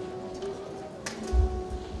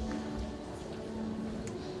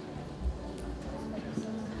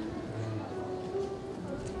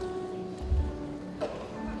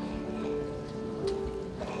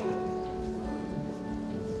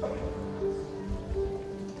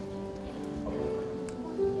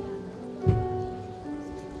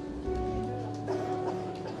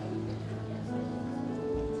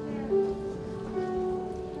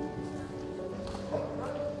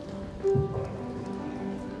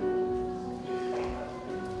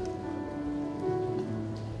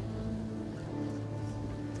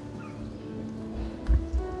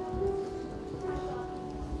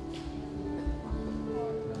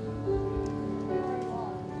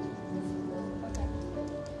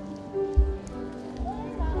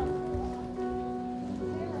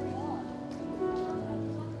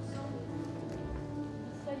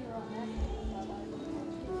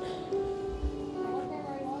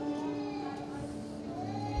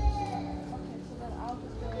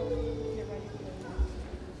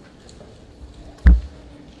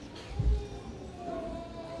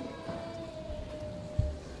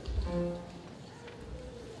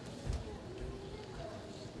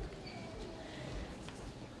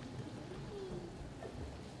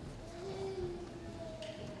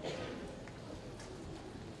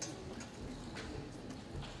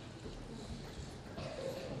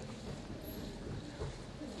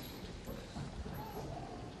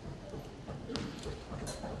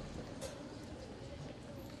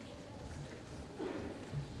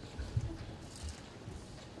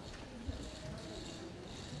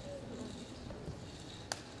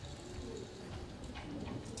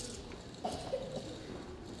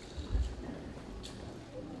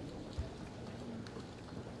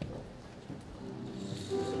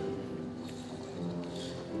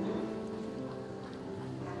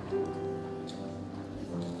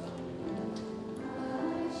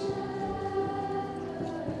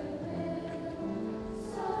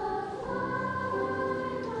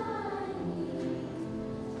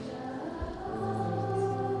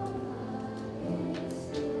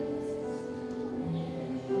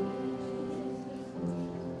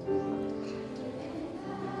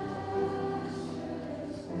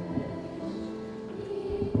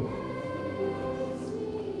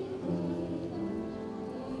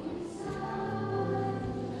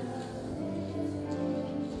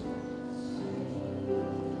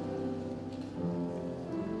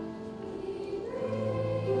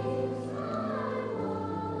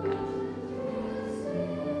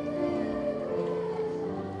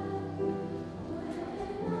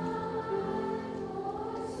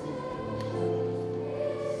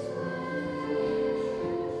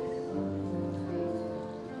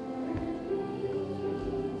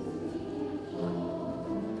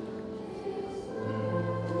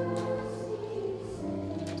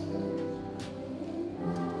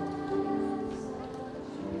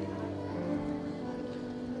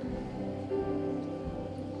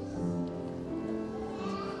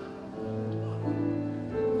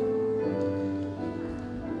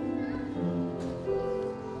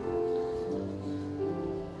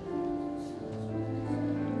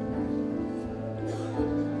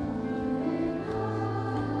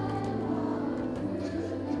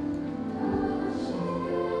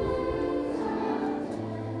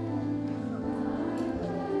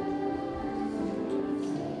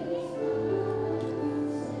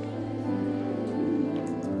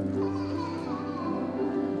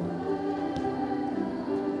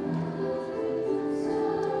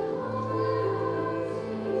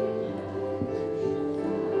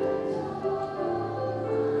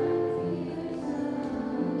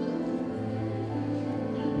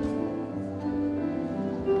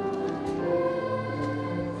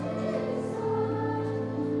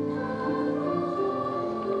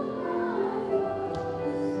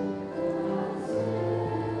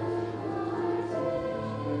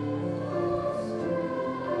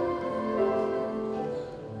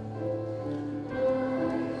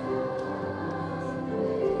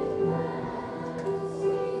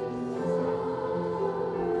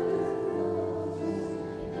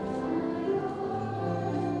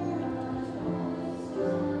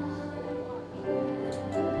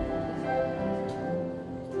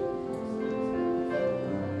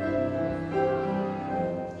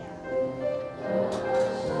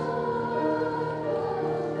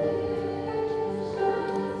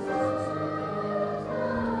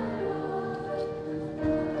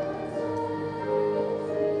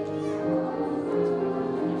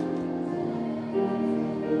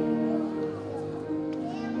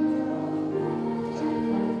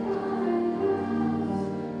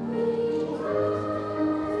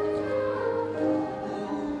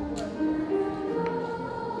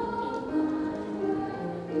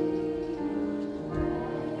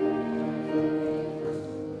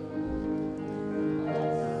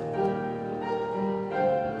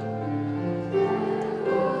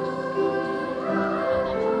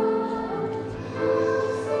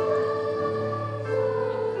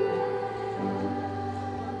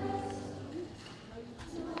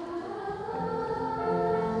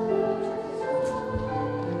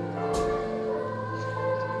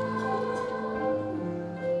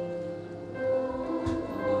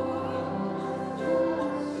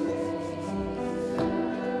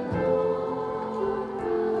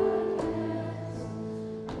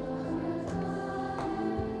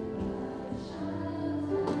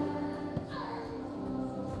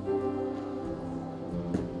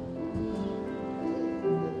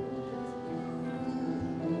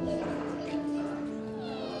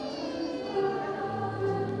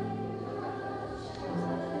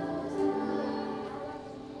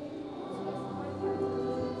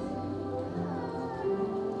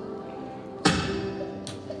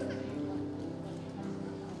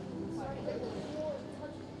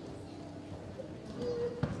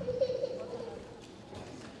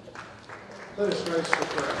 Let us rise for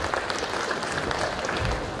prayer.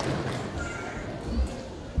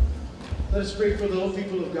 Let us pray for the whole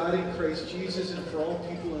people of God in Christ Jesus and for all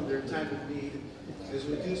people in their time of need. As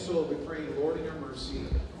we do so, we pray, Lord, in your mercy,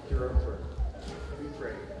 hear our prayer. We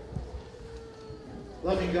pray.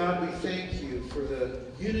 Loving God, we thank you for the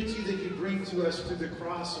unity that you bring to us through the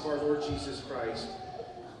cross of our Lord Jesus Christ.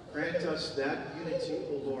 Grant us that unity,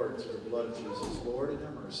 O Lord, through the blood of Jesus. Lord, in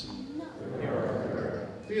your mercy.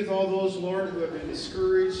 Be with all those, Lord, who have been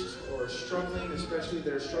discouraged or struggling, especially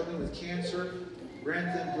that are struggling with cancer. Grant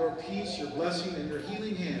them your peace, your blessing, and your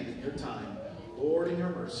healing hand in your time. Lord, in your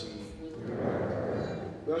mercy.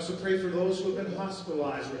 We also pray for those who have been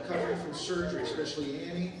hospitalized, recovering from surgery, especially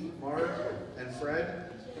Annie, Mark, and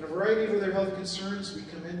Fred. And a variety of other health concerns, we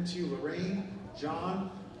commend to you Lorraine,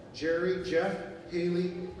 John, Jerry, Jeff,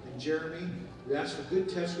 Haley, and Jeremy. We ask for good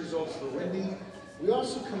test results for Wendy. We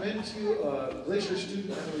also commend to you Glacier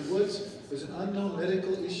student Emily Woods. There's an unknown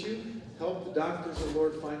medical issue. Help the doctors, O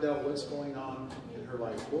Lord, find out what's going on in her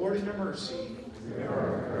life. Lord, in your mercy.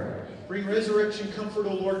 Bring resurrection comfort,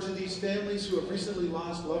 O Lord, to these families who have recently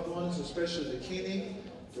lost loved ones, especially the Koenig,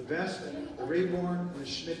 the Best, the Rayborn, and the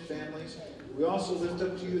Schmidt families. We also lift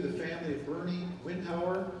up to you the family of Bernie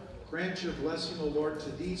Windhauer. Grant your blessing, O Lord,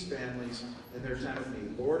 to these families in their time of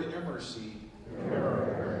need. Lord, in your mercy.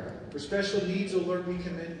 For special needs, O Lord, we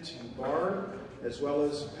commend to you Barb, as well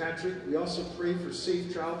as Patrick. We also pray for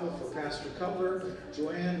safe travel for Pastor Cutler,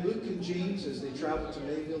 Joanne, Luke, and James as they travel to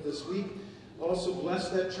Mayville this week. Also bless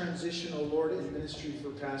that transition, O Lord, in ministry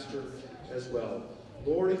for Pastor as well.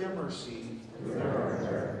 Lord, in your mercy.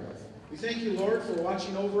 We thank you, Lord, for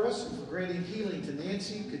watching over us and for granting healing to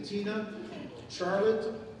Nancy, Katina,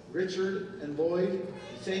 Charlotte, Richard, and Lloyd.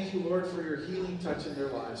 We thank you, Lord, for your healing touch in their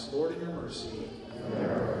lives. Lord, in your mercy.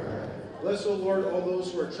 Bless, O Lord, all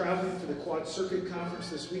those who are traveling for the Quad Circuit Conference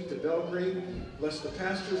this week to Belgrade. Bless the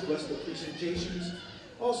pastors. Bless the presentations.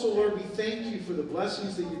 Also, Lord, we thank you for the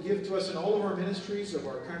blessings that you give to us in all of our ministries of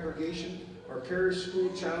our congregation, our parish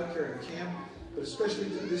school, child care, and camp. But especially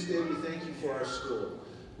to this day, we thank you for our school.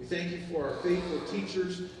 We thank you for our faithful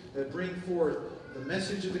teachers that bring forth the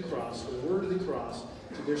message of the cross, the word of the cross,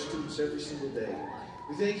 to their students every single day.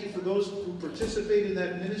 We thank you for those who participate in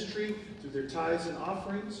that ministry through their tithes and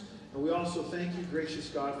offerings. And we also thank you, gracious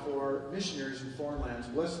God, for our missionaries in foreign lands.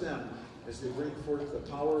 Bless them as they bring forth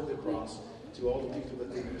the power of the cross to all the people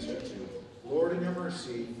that they minister to. Lord, in your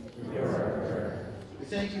mercy. We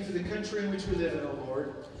thank you for the country in which we live in, O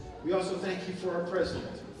Lord. We also thank you for our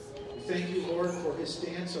president. We thank you, Lord, for his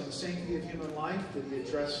stance on the sanctity of human life that he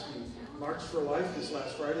addressed the March for Life this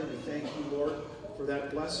last Friday. We thank you, Lord, for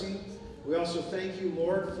that blessing. We also thank you,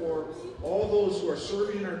 Lord, for all those who are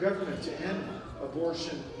serving in our government to end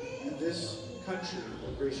abortion in this country,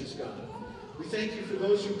 oh gracious God. We thank you for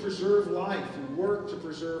those who preserve life, who work to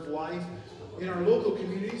preserve life in our local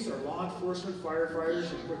communities, our law enforcement,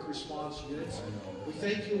 firefighters, and quick response units. We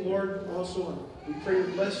thank you, Lord, also, and we pray a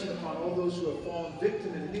blessing upon all those who have fallen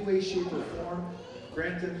victim in any way, shape, or form.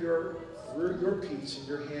 Grant them your peace and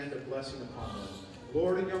your hand of blessing upon them.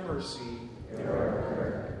 Lord, in your mercy.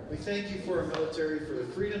 We thank you for our military, for the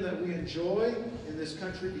freedom that we enjoy in this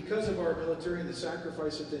country because of our military and the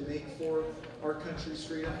sacrifice that they make for our country's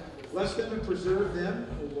freedom. Bless them and preserve them,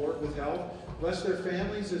 O Lord, with health. Bless their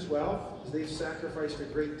families as well, as they've sacrificed a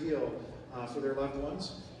great deal for their loved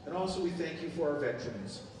ones. And also we thank you for our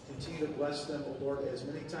veterans. Continue to bless them, O Lord, as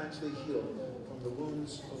many times they heal from the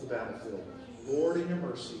wounds of the battlefield. Lord, in your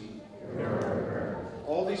mercy.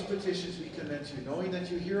 All these petitions we commend to you, knowing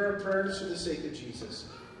that you hear our prayers for the sake of Jesus,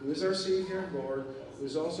 who is our Savior and Lord, who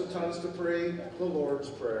has also taught us to pray the Lord's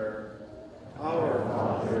Prayer. Our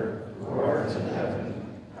Father, who art in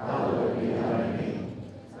heaven, hallowed be thy name.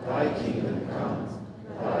 Thy kingdom come,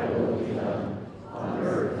 thy will be done, on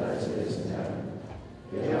earth as it is in heaven.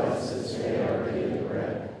 Give us this day our daily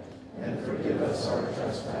bread, and forgive us our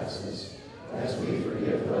trespasses, as we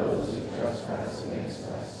forgive those who trespass against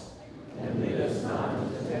us. And lead us not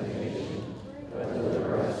into temptation, but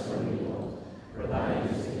deliver us from evil. For thine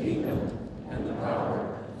is the kingdom, and the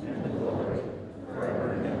power, and the glory,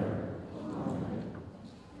 forever and ever. Amen.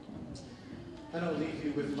 And I'll leave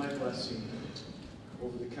you with my blessing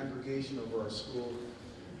over the congregation, over our school,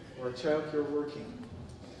 over our child care working.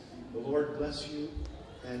 The Lord bless you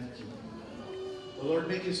and keep you. The Lord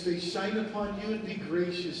make his face shine upon you and be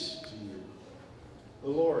gracious to you. The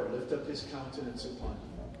Lord lift up his countenance upon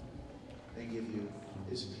you and give you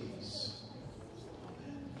his peace.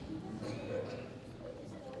 Amen.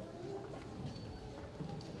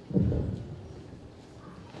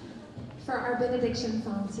 For our benediction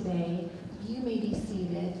song today, you may be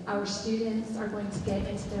seated. Our students are going to get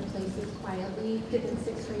into their places quietly. Get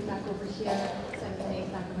the 6th grade back over here, 7th and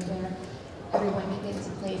 8th back over there. Everyone can get into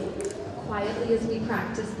place quietly as we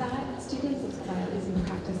practice that. Students, as quietly as we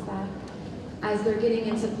practice that. As they're getting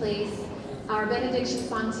into place, our benediction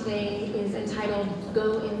song today is entitled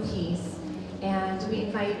Go in Peace. And we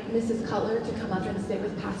invite Mrs. Cutler to come up and sit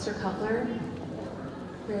with Pastor Cutler.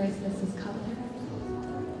 Where is Mrs. Cutler?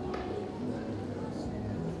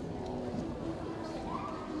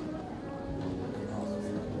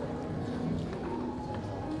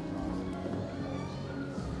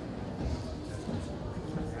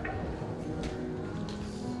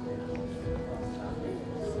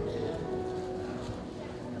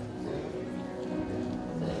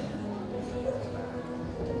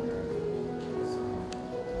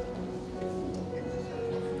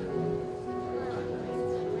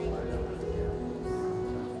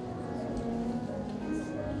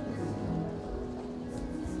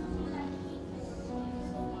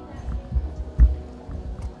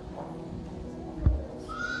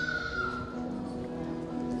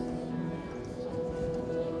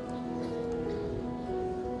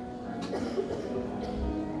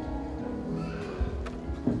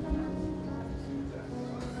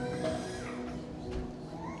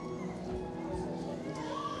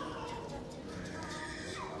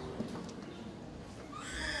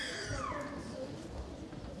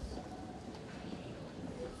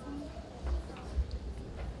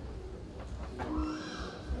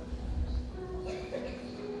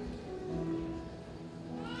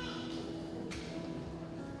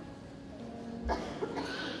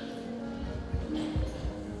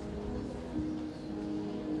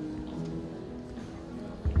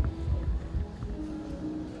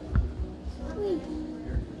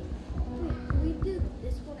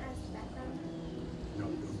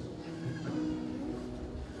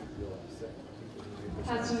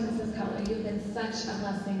 Pastor and Mrs. Cutler, you've been such a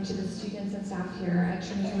blessing to the students and staff here at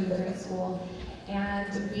Trinity Lutheran School,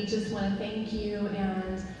 and we just want to thank you.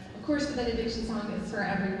 And of course, the benediction song is for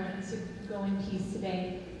everyone to go in peace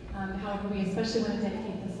today. However, we especially want to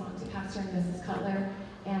dedicate this song to Pastor and Mrs. Cutler,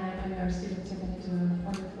 and I know our students are going to do a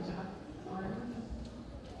wonderful job. Honor them.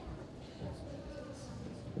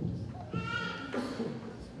 Thank you.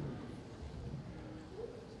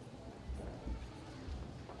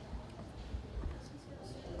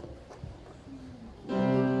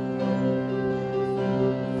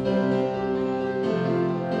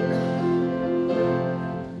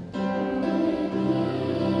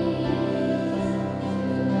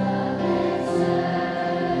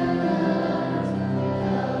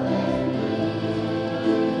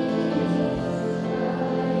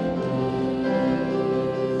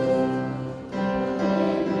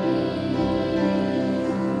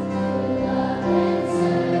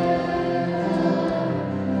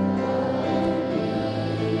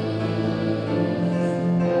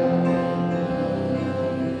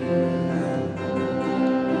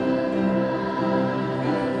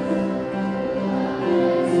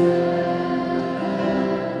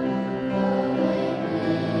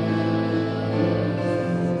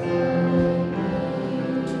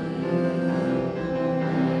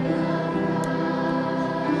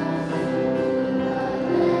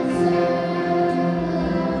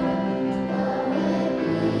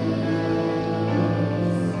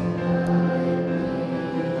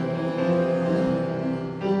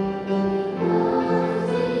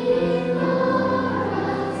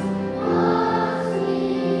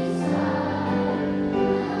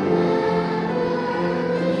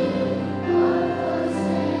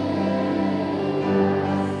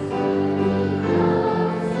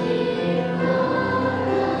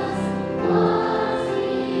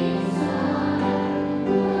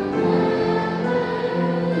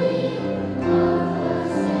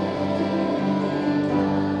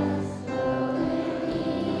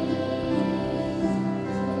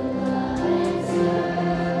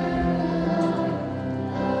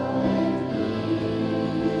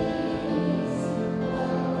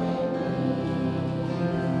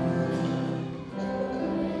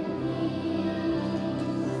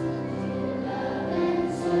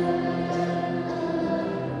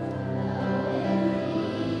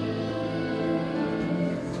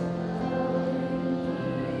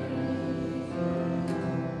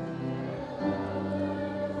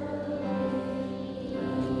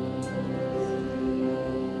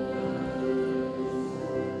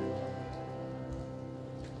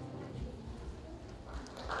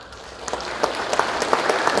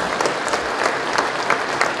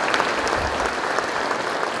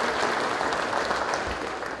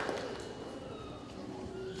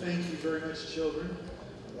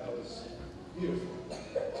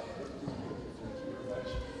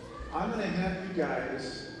 I'm going to have you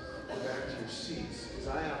guys go back to your seats because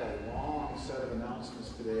I have a long set of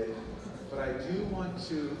announcements today. But I do want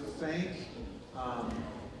to thank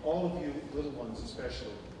all of you little ones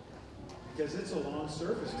especially, because it's a long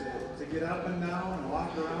service to get up and down and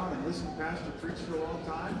walk around and listen to Pastor preach for a long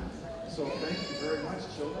time. So thank you very much,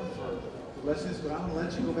 children, for listening. But I'm going to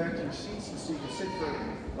let you go back to your seats and so you can sit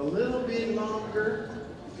for a little bit longer,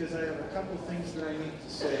 because I have a couple of things that I need to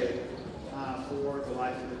say for the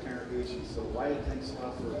life of the congregation. So Wyatt, thanks a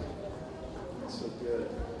lot for being so good.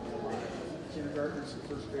 Kindergartners and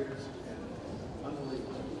first graders, and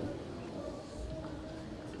unbelievable.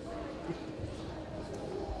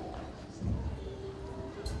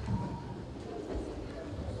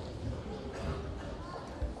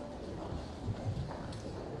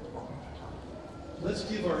 Let's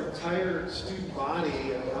give our entire student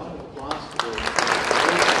body a round of applause today.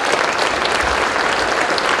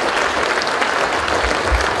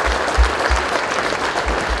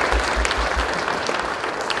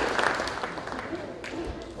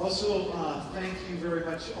 Also, thank you very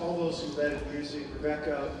much, all those who led music.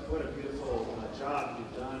 Rebecca, what a beautiful job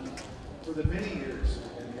you've done for the many years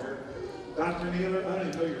you've been here. Dr. Naylor, I don't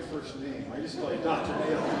even know your first name. I just call you Dr.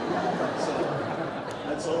 Naylor. So,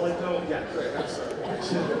 that's all I know. Yeah, great. I'm sorry.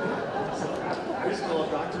 I just call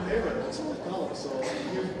it Dr. Naylor. That's all I call it. So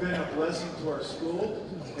you've been a blessing to our school.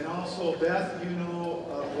 And also, Beth, you know,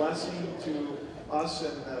 a blessing to us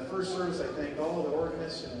in the first service. I thank all the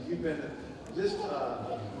organists, and you've been just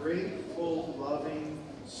a grateful, loving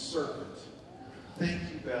servant. Thank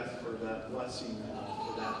you, Beth, for that blessing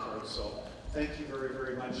for that part. So thank you very,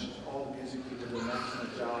 very much. All the music people did an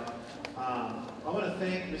excellent job. I want to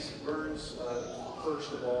thank Mrs. Burns,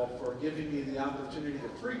 first of all, for giving me the opportunity to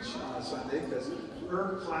preach on a Sunday, because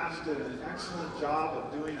her class did an excellent job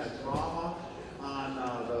of doing a drama on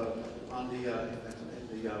the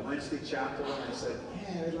Wednesday chapel, and I said,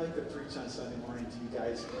 yeah, I'd like to preach on Sunday morning to you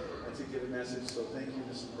guys and to give a message, so thank you,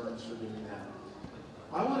 Mrs. Burns, for doing that.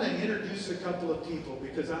 I want to introduce a couple of people,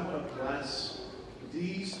 because I want to bless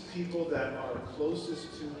these people that are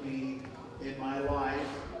closest to me in my life,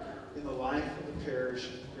 in the life of the parish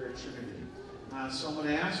here at Trinity. So I'm going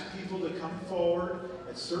to ask people to come forward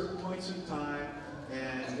at certain points in time,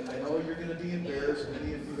 and I know you're going to be embarrassed.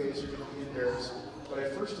 Many of you guys are going to be embarrassed. But I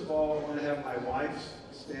first of all want to have my wife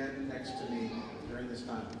stand next to me during this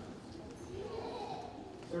time.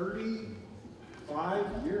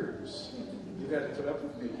 35 years you've had to put up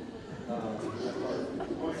with me.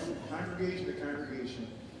 Going from congregation to congregation.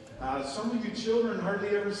 Some of you children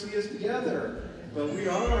hardly ever see us together, but we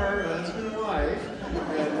are husband and wife,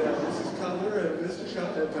 and Mrs. Cutler and Mr.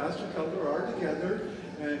 Cutler, Pastor Cutler are together,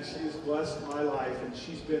 and she has blessed my life, and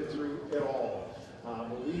she's been through it all.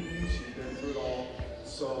 Believe me, she's been through it all.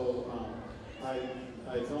 So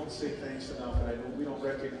I don't say thanks enough, and I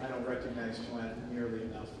don't recognize Joanne nearly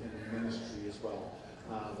enough in the ministry as well.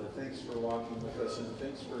 But thanks for walking with us, and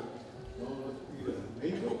thanks for going with me to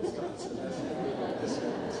Mayville, Wisconsin.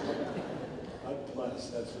 I'm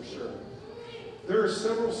blessed, that's for sure. There are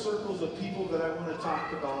several circles of people that I want to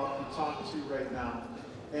talk about and talk to right now.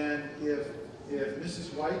 And if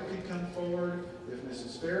Mrs. White could come forward, if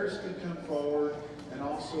Mrs. Ferris could come forward, and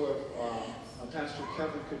also if Pastor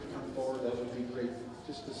Kevin could come forward, that would be great.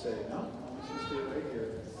 Just to say, no, I want you to stay right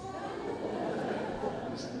here.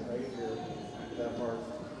 Just stay right here, that part.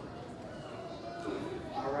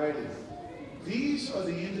 All righty. These are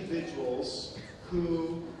the individuals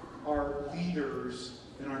who are leaders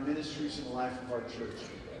in our ministries in the life of our church.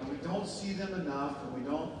 And we don't see them enough, and we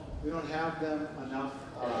don't have them enough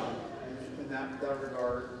in that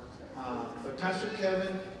regard. But Pastor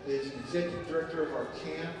Kevin is executive director of our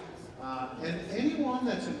camp. And anyone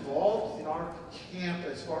that's involved in our camp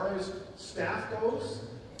as far as staff goes,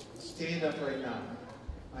 stand up right now.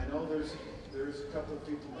 I know there's a couple of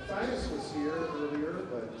people. Matthias was here earlier,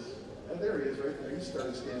 but there he is right there. He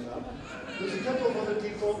started standing up. There's a couple of other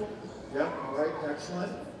people. Yep, all right,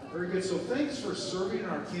 excellent. Very good. So thanks for serving in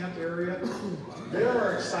our camp area. There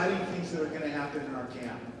are exciting things that are going to happen in our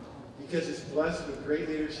camp because it's blessed with great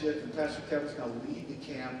leadership, and Pastor Kevin's going to lead the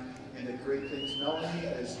camp into great things. Melanie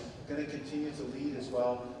is going to continue to lead as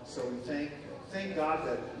well. So we thank God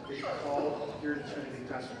that they called here to Trinity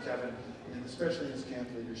Pastor Kevin, and especially his camp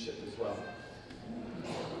leadership as well.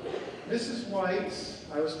 Mrs. White,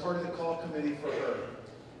 I was part of the call committee for her,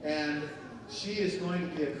 and she is going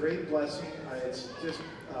to be a great blessing. It's just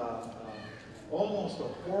almost a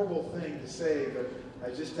horrible thing to say, but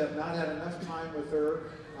I just have not had enough time with her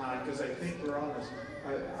because I think we're on this.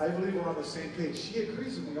 I believe we're on the same page. She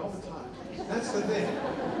agrees with me all the time. That's the thing.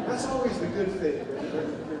 That's always the good thing.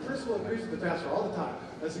 The principal agrees with the pastor all the time.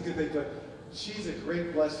 That's a good thing. But she's a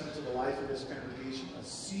great blessing to the life of this congregation, a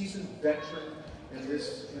seasoned veteran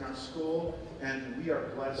in our school, and we are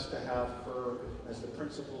blessed to have her as the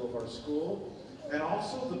principal of our school, and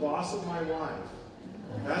also the boss of my wife.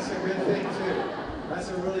 That's a good thing too. That's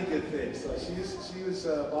a really good thing. So she was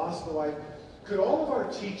boss of the wife. Could all of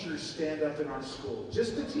our teachers stand up in our school?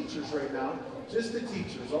 Just the teachers right now. Just the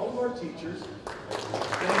teachers. All of our teachers.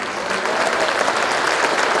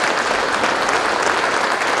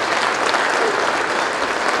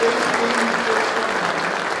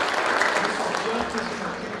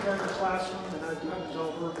 Classroom, and I've gotten to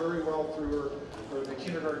know her very well through the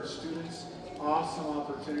kindergarten students. Awesome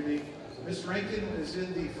opportunity. Miss Rankin is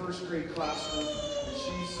in the first grade classroom, and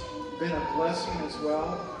she's been a blessing as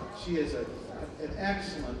well. She is an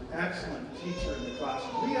excellent, excellent teacher in the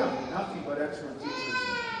classroom. We have nothing but excellent teachers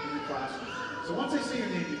in the classroom. So once I say your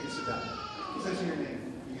name, you can sit down. Once I say your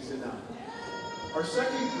name, you can sit down. Our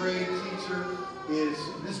second grade teacher is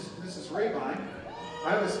Mrs. Rabine.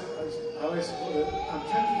 I'm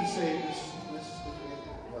tempted to say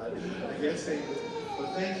but I can't say it. But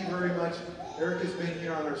thank you very much. Eric has been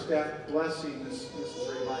here on our staff, blessing Mrs.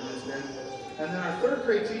 Rabine has been. And then our third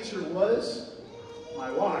grade teacher was my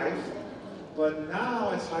wife, but now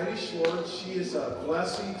it's Heidi Schwartz. She is a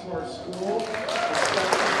blessing to our school.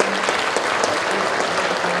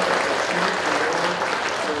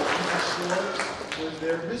 Mrs. Schwartz was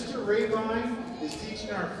there. Mr. Rabine is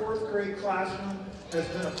teaching our fourth grade classroom. Has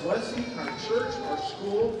been a blessing in our church, our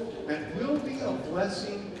school, and will be a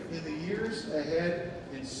blessing in the years ahead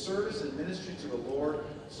in service and ministry to the Lord.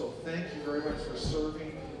 So thank you very much for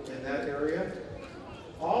serving in that area.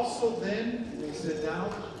 Also then, we sit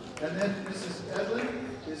down, and then Mrs. Edlin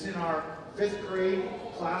is in our fifth grade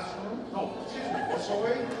classroom. No, excuse me, Miss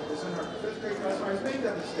Hoy is in our fifth grade classroom. I made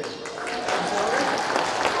that mistake.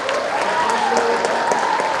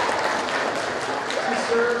 She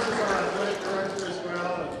serves as our athletic director as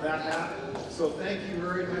well, and that happened. So thank you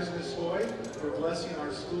very much, Miss Hoy, for blessing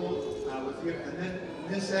our school with you. And then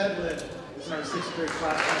Miss Edlin is in our sixth grade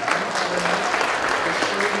classroom. Thank you very much for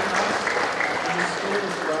serving us in the school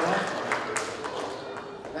as well.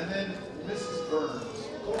 And then Mrs. Burns.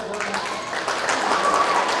 Nicole Burns.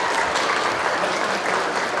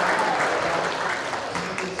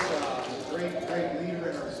 She is a great leader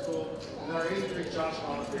in our school. And our eighth grade Josh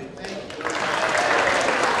Holiday. Thank you very much.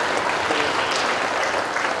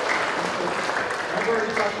 I've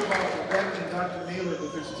already talked about Rebecca and Dr. Naylor, but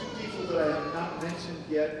there's two people that I have not mentioned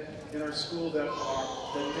yet in our school that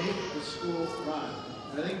make the school run.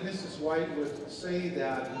 And I think Mrs. White would say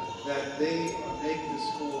that they make the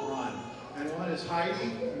school run. And one is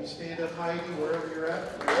Heidi. Can you stand up, Heidi, wherever you're at?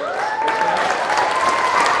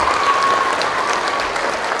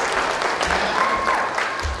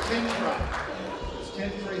 And Kendra. Is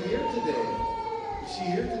Kendra here today? Is she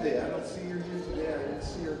here today? I don't see her here today. I didn't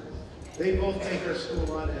see her. They both make our school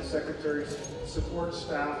run as secretaries. Support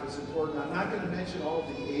staff is important. I'm not going to mention all of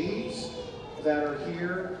the aides that are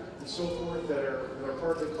here and so forth that are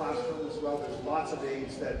part of the classroom as well. There's lots of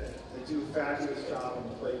aides that do a fabulous job on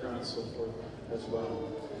the playground and so forth as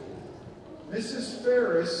well. Mrs.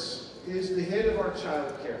 Ferris is the head of our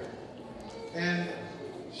child care. And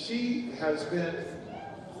she has been,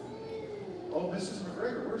 oh, Mrs.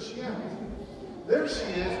 McGregor, where's she at? There she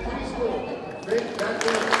is, preschool. Right back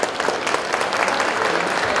there.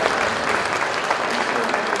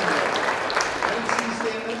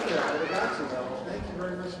 Thank you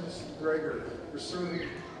very much, Mrs. McGregor, for serving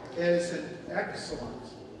as an excellent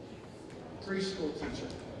preschool teacher.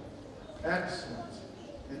 Excellent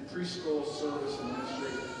in preschool service and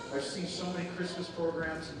ministry. I've seen so many Christmas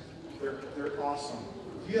programs. They're awesome.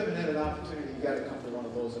 If you haven't had an opportunity, you got to come to one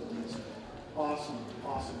of those at least. Awesome,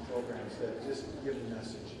 awesome programs that just give the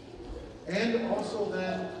message. And also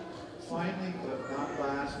then, finally, but not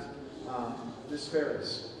last, Miss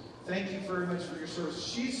Ferris. Thank you very much for your service.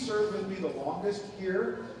 She served with me the longest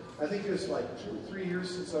here. I think it was like 2 or 3 years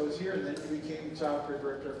since I was here, and then you became child care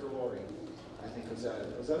director after Lori. I think was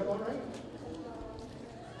that about right?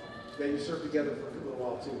 Yeah, you served together for a little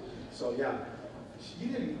while too. So yeah, you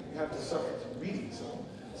didn't have to suffer through the meetings,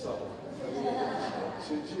 so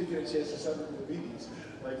she didn't get a chance to suffer through the meetings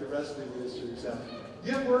like the rest of the ministers.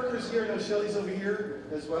 You have workers here. I know Shelly's over here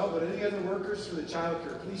as well, but any other workers for the child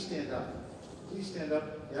care, please stand up. Please stand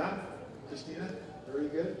up. Yeah? Christina? Very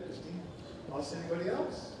good. Christine? Also anybody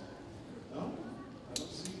else? No? I don't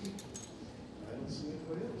see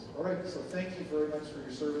anybody else. All right, so thank you very much for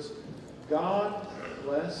your service. God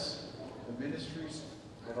bless the ministries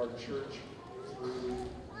of our church through you.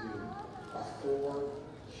 Our 4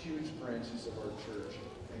 huge branches of our church.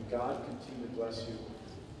 And God continue to bless you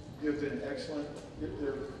You have been excellent.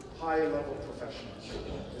 They're high-level professionals,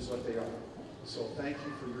 is what they are. So thank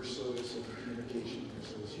you for your service and the communication of your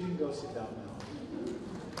service. You can go sit down now.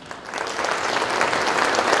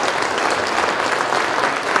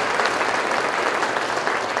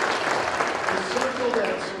 The circle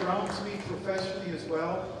that surrounds me professionally as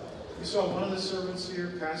well. You saw one of the servants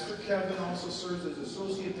here. Pastor Kevin also serves as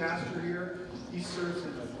associate pastor here. He serves in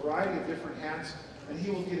a variety of different hats, and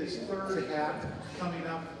he will get his third hat coming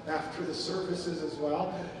up after the services as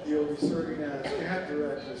well. He'll be serving as camp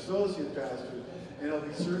director, associate pastor, and he'll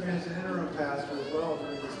be serving as an interim pastor as well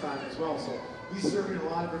during this time as well. So he's serving in a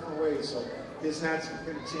lot of different ways. So his hat's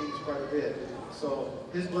going to change quite a bit. So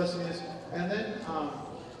his blessing is, and then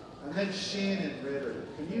Shannon Ritter.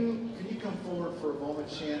 Can you come forward for a moment,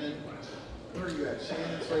 Shannon? Where are you at?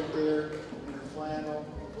 Shannon's right there in her flannel.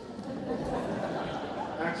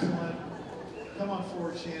 Excellent. Come on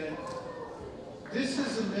forward, Shannon. This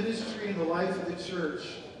is a ministry in the life of the church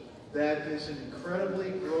that is an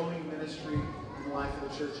incredibly growing ministry in the life of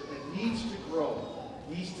the church and needs to grow.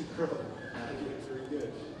 Needs to grow. Very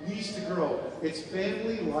good. Needs to grow. It's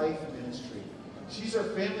family life ministry. She's our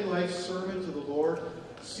family life servant to the Lord.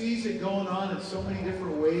 Sees it going on in so many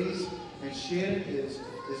different ways. And Shannon is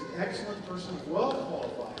an excellent person, well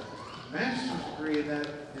qualified, master's degree in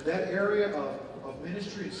that area of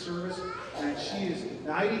ministry and service. And she is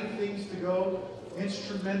igniting things to go.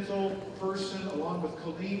 Instrumental person, along with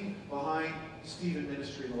Colleen, behind Stephen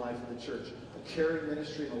ministry in the life of the church. A caring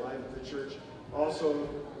ministry in the life of the church. Also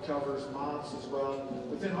covers moms as well.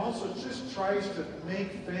 But then also just tries to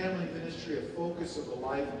make family ministry a focus of the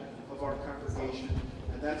life of our congregation.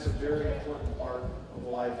 And that's a very important part of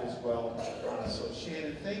life as well. So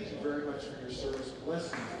Shannon, thank you very much for your service.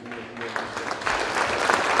 Blessings to you with your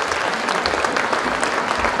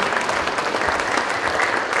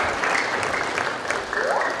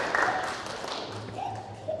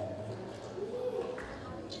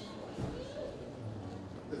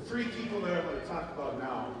three people that I'm going to talk about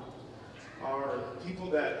now are people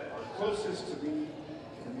that are closest to me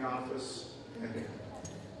in the office and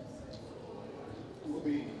will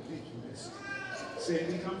be missed.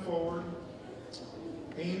 Sandy, come forward.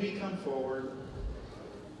 Amy, come forward.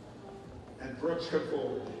 And Brooks, come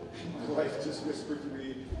forward. My wife just whispered to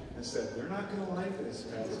me and said, "They're not going to like this,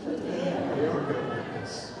 Pastor. They aren't going to like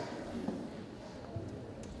this."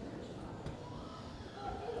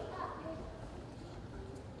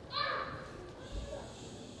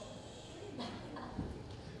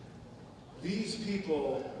 These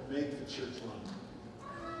people make the church run.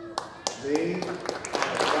 They are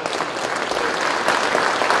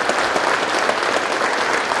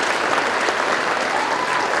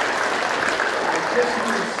I just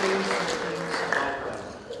want to say some things about them.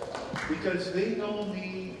 Because they know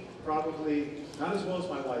me probably not as well as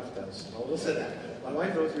my wife does. I'll listen to that. My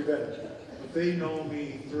wife knows me better. But they know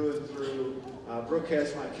me through and through. Brooke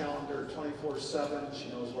has my calendar 24/7. She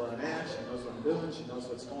knows where I'm at. She knows what I'm doing. She knows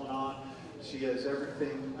what's going on. She has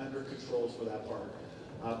everything under control for that part.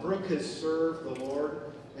 Brooke has served the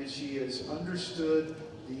Lord, and she has understood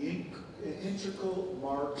the integral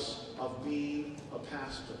marks of being a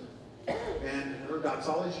pastor. And her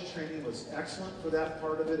doxology training was excellent for that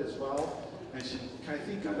part of it as well. And she, I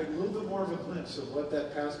think, got a little bit more of a glimpse of what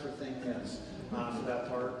that pastor thing is for that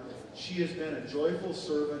part. She has been a joyful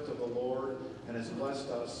servant of the Lord and has blessed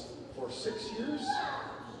us for 6 years,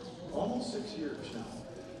 almost 6 years now.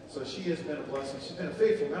 So she has been a blessing. She's been a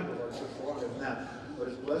faithful member of our church for longer than that, but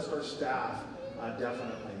has blessed our staff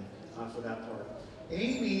definitely for that part.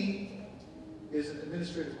 Amy is an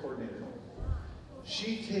administrative coordinator.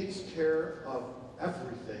 She takes care of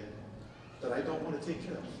everything that I don't want to take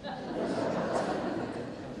care of.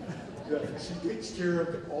 She takes care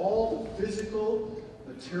of all the physical,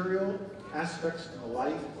 material aspects in the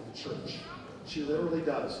life of the church. She literally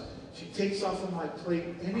does. She takes off of my plate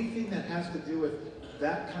anything that has to do with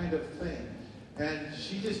that kind of thing. And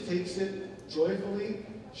she just takes it joyfully.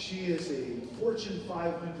 She is a Fortune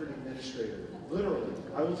 500 administrator. Literally.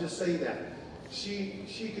 I will just say that. She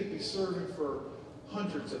could be serving for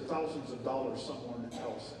hundreds of thousands of dollars somewhere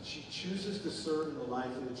else. And she chooses to serve in the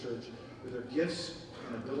life of the church with her gifts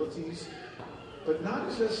and abilities. But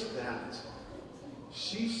not just that.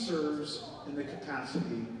 She serves in the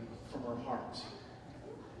capacity from her heart.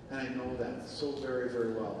 And I know that so very,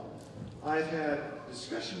 very well. I've had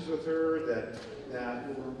discussions with her that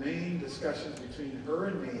will remain discussions between her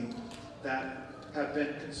and me that have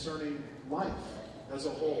been concerning life as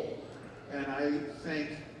a whole. And I thank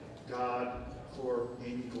God for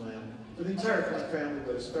Amy Glenn, for the entire Glenn family,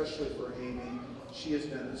 but especially for Amy. She has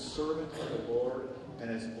been a servant of the Lord and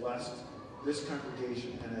has blessed this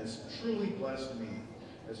congregation and has truly blessed me.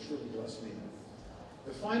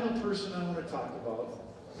 The final person I want to talk about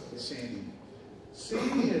is Sandy.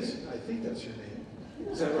 Sandy is, I think that's your name.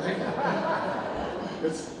 Is that right?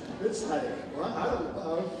 It's like, well,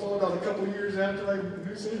 I followed out a couple of years after I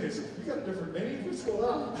knew Sandy. I said, you got a different name? What's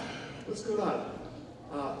going on?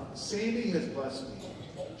 Sandy has blessed me.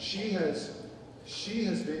 She has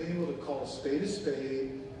been able to call a spade a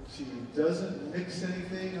spade. She doesn't mix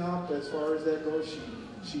anything up as far as that goes.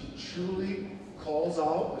 She truly calls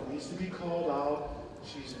out what needs to be called out.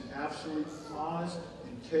 She's an absolute honest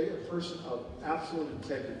person of absolute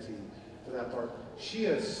integrity for that part. She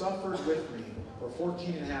has suffered with me for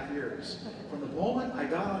 14 and a half years. From the moment I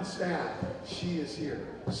got on staff, she is here.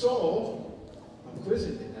 So, I'm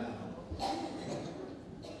quizzing you now.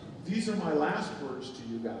 These are my last words to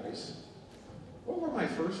you guys. What were my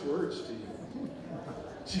first words to you?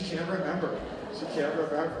 She can't remember.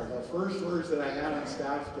 The first words that I had on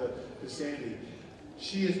staff to Sandy.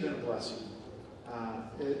 She has been a blessing.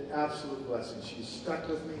 An absolute blessing. She's stuck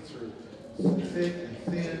with me through thick and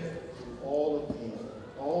thin,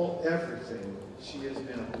 through everything. She has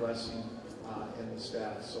been a blessing in the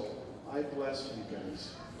staff. So I bless you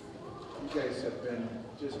guys. You guys have been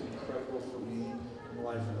just incredible for me in the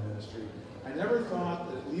life of the ministry. I never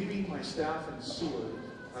thought that leaving my staff in Seward,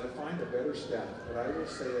 I'd find a better staff, but I will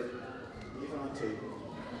say it even on tape.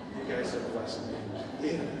 You guys have blessed me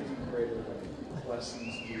in an even greater way.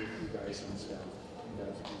 Blessings be with you guys on staff. And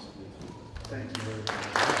God's peace be with you. Thank you very much.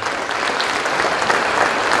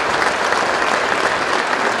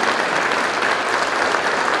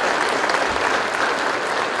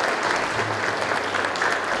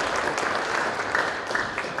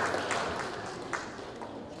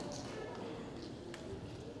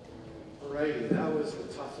 Alrighty, that was the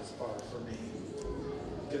toughest part for me.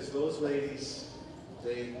 Because those ladies,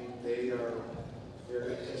 they're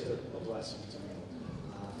just a blessing to me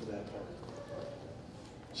for that part.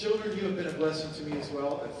 Children, you have been a blessing to me as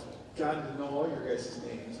well. I've gotten to know all your guys'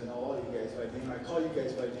 names and all you guys by name. I call you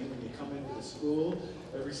guys by name when you come into the school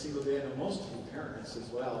every single day. I know most of you parents as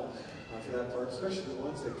well for that part, especially the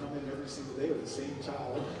ones that come in every single day with the same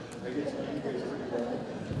child. I get to know you guys pretty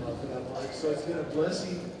well for that part. So it's been a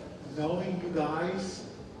blessing knowing you guys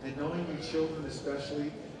and knowing you children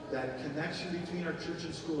especially. That connection between our church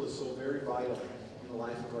and school is so very vital in the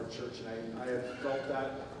life of our church. And I have felt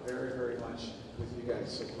that very, very much with you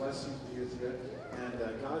guys. So blessings be with you.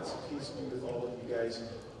 And God's peace be with all of you guys.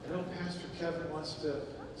 I know Pastor Kevin wants to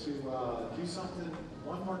do something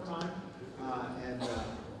one more time. And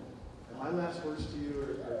my last words to you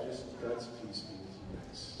are just God's peace be with you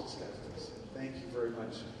guys. Just God's peace. Thank you very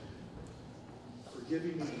much for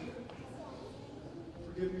giving me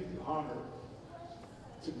the honor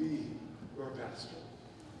to be your pastor.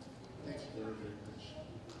 Thank you very, very much.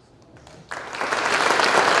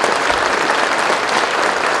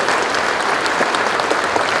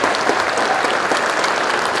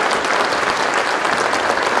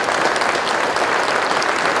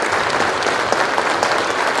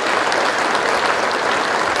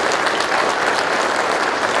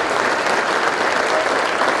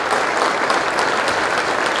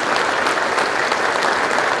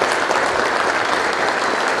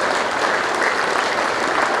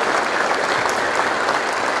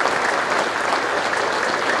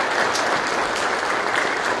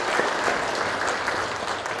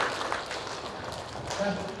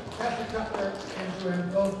 Pastor Cutler and Joanne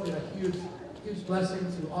both been a huge blessing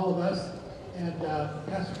to all of us. And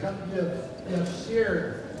Pastor Cutler, you have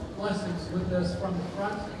shared blessings with us from the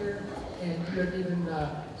front here, and you have even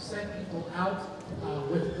sent people out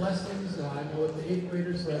with blessings. I know with the 8th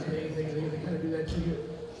graders, they kind of do that to you.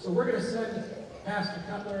 So we're going to send Pastor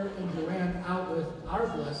Cutler and Joanne out with our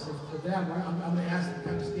blessing to them. I'm going to ask them to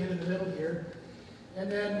kind of stand in the middle here. And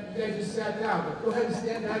then you guys just sat down. But go ahead and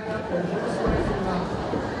stand back up there.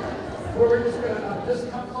 We're just going to just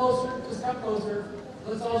come closer.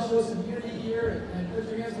 Let's all show some unity here and put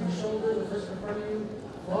your hands on the shoulder, the person in front of you.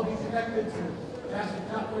 We'll all be connected to Pastor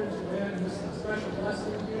Cutler and Joanne with some special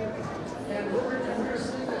blessing here. And we're going to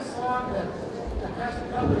sing that song that Pastor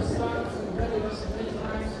Cutler sung to many of us many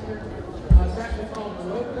times here. It's actually called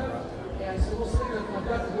Baroka. And so we'll sing it. I've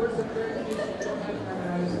got the words up there.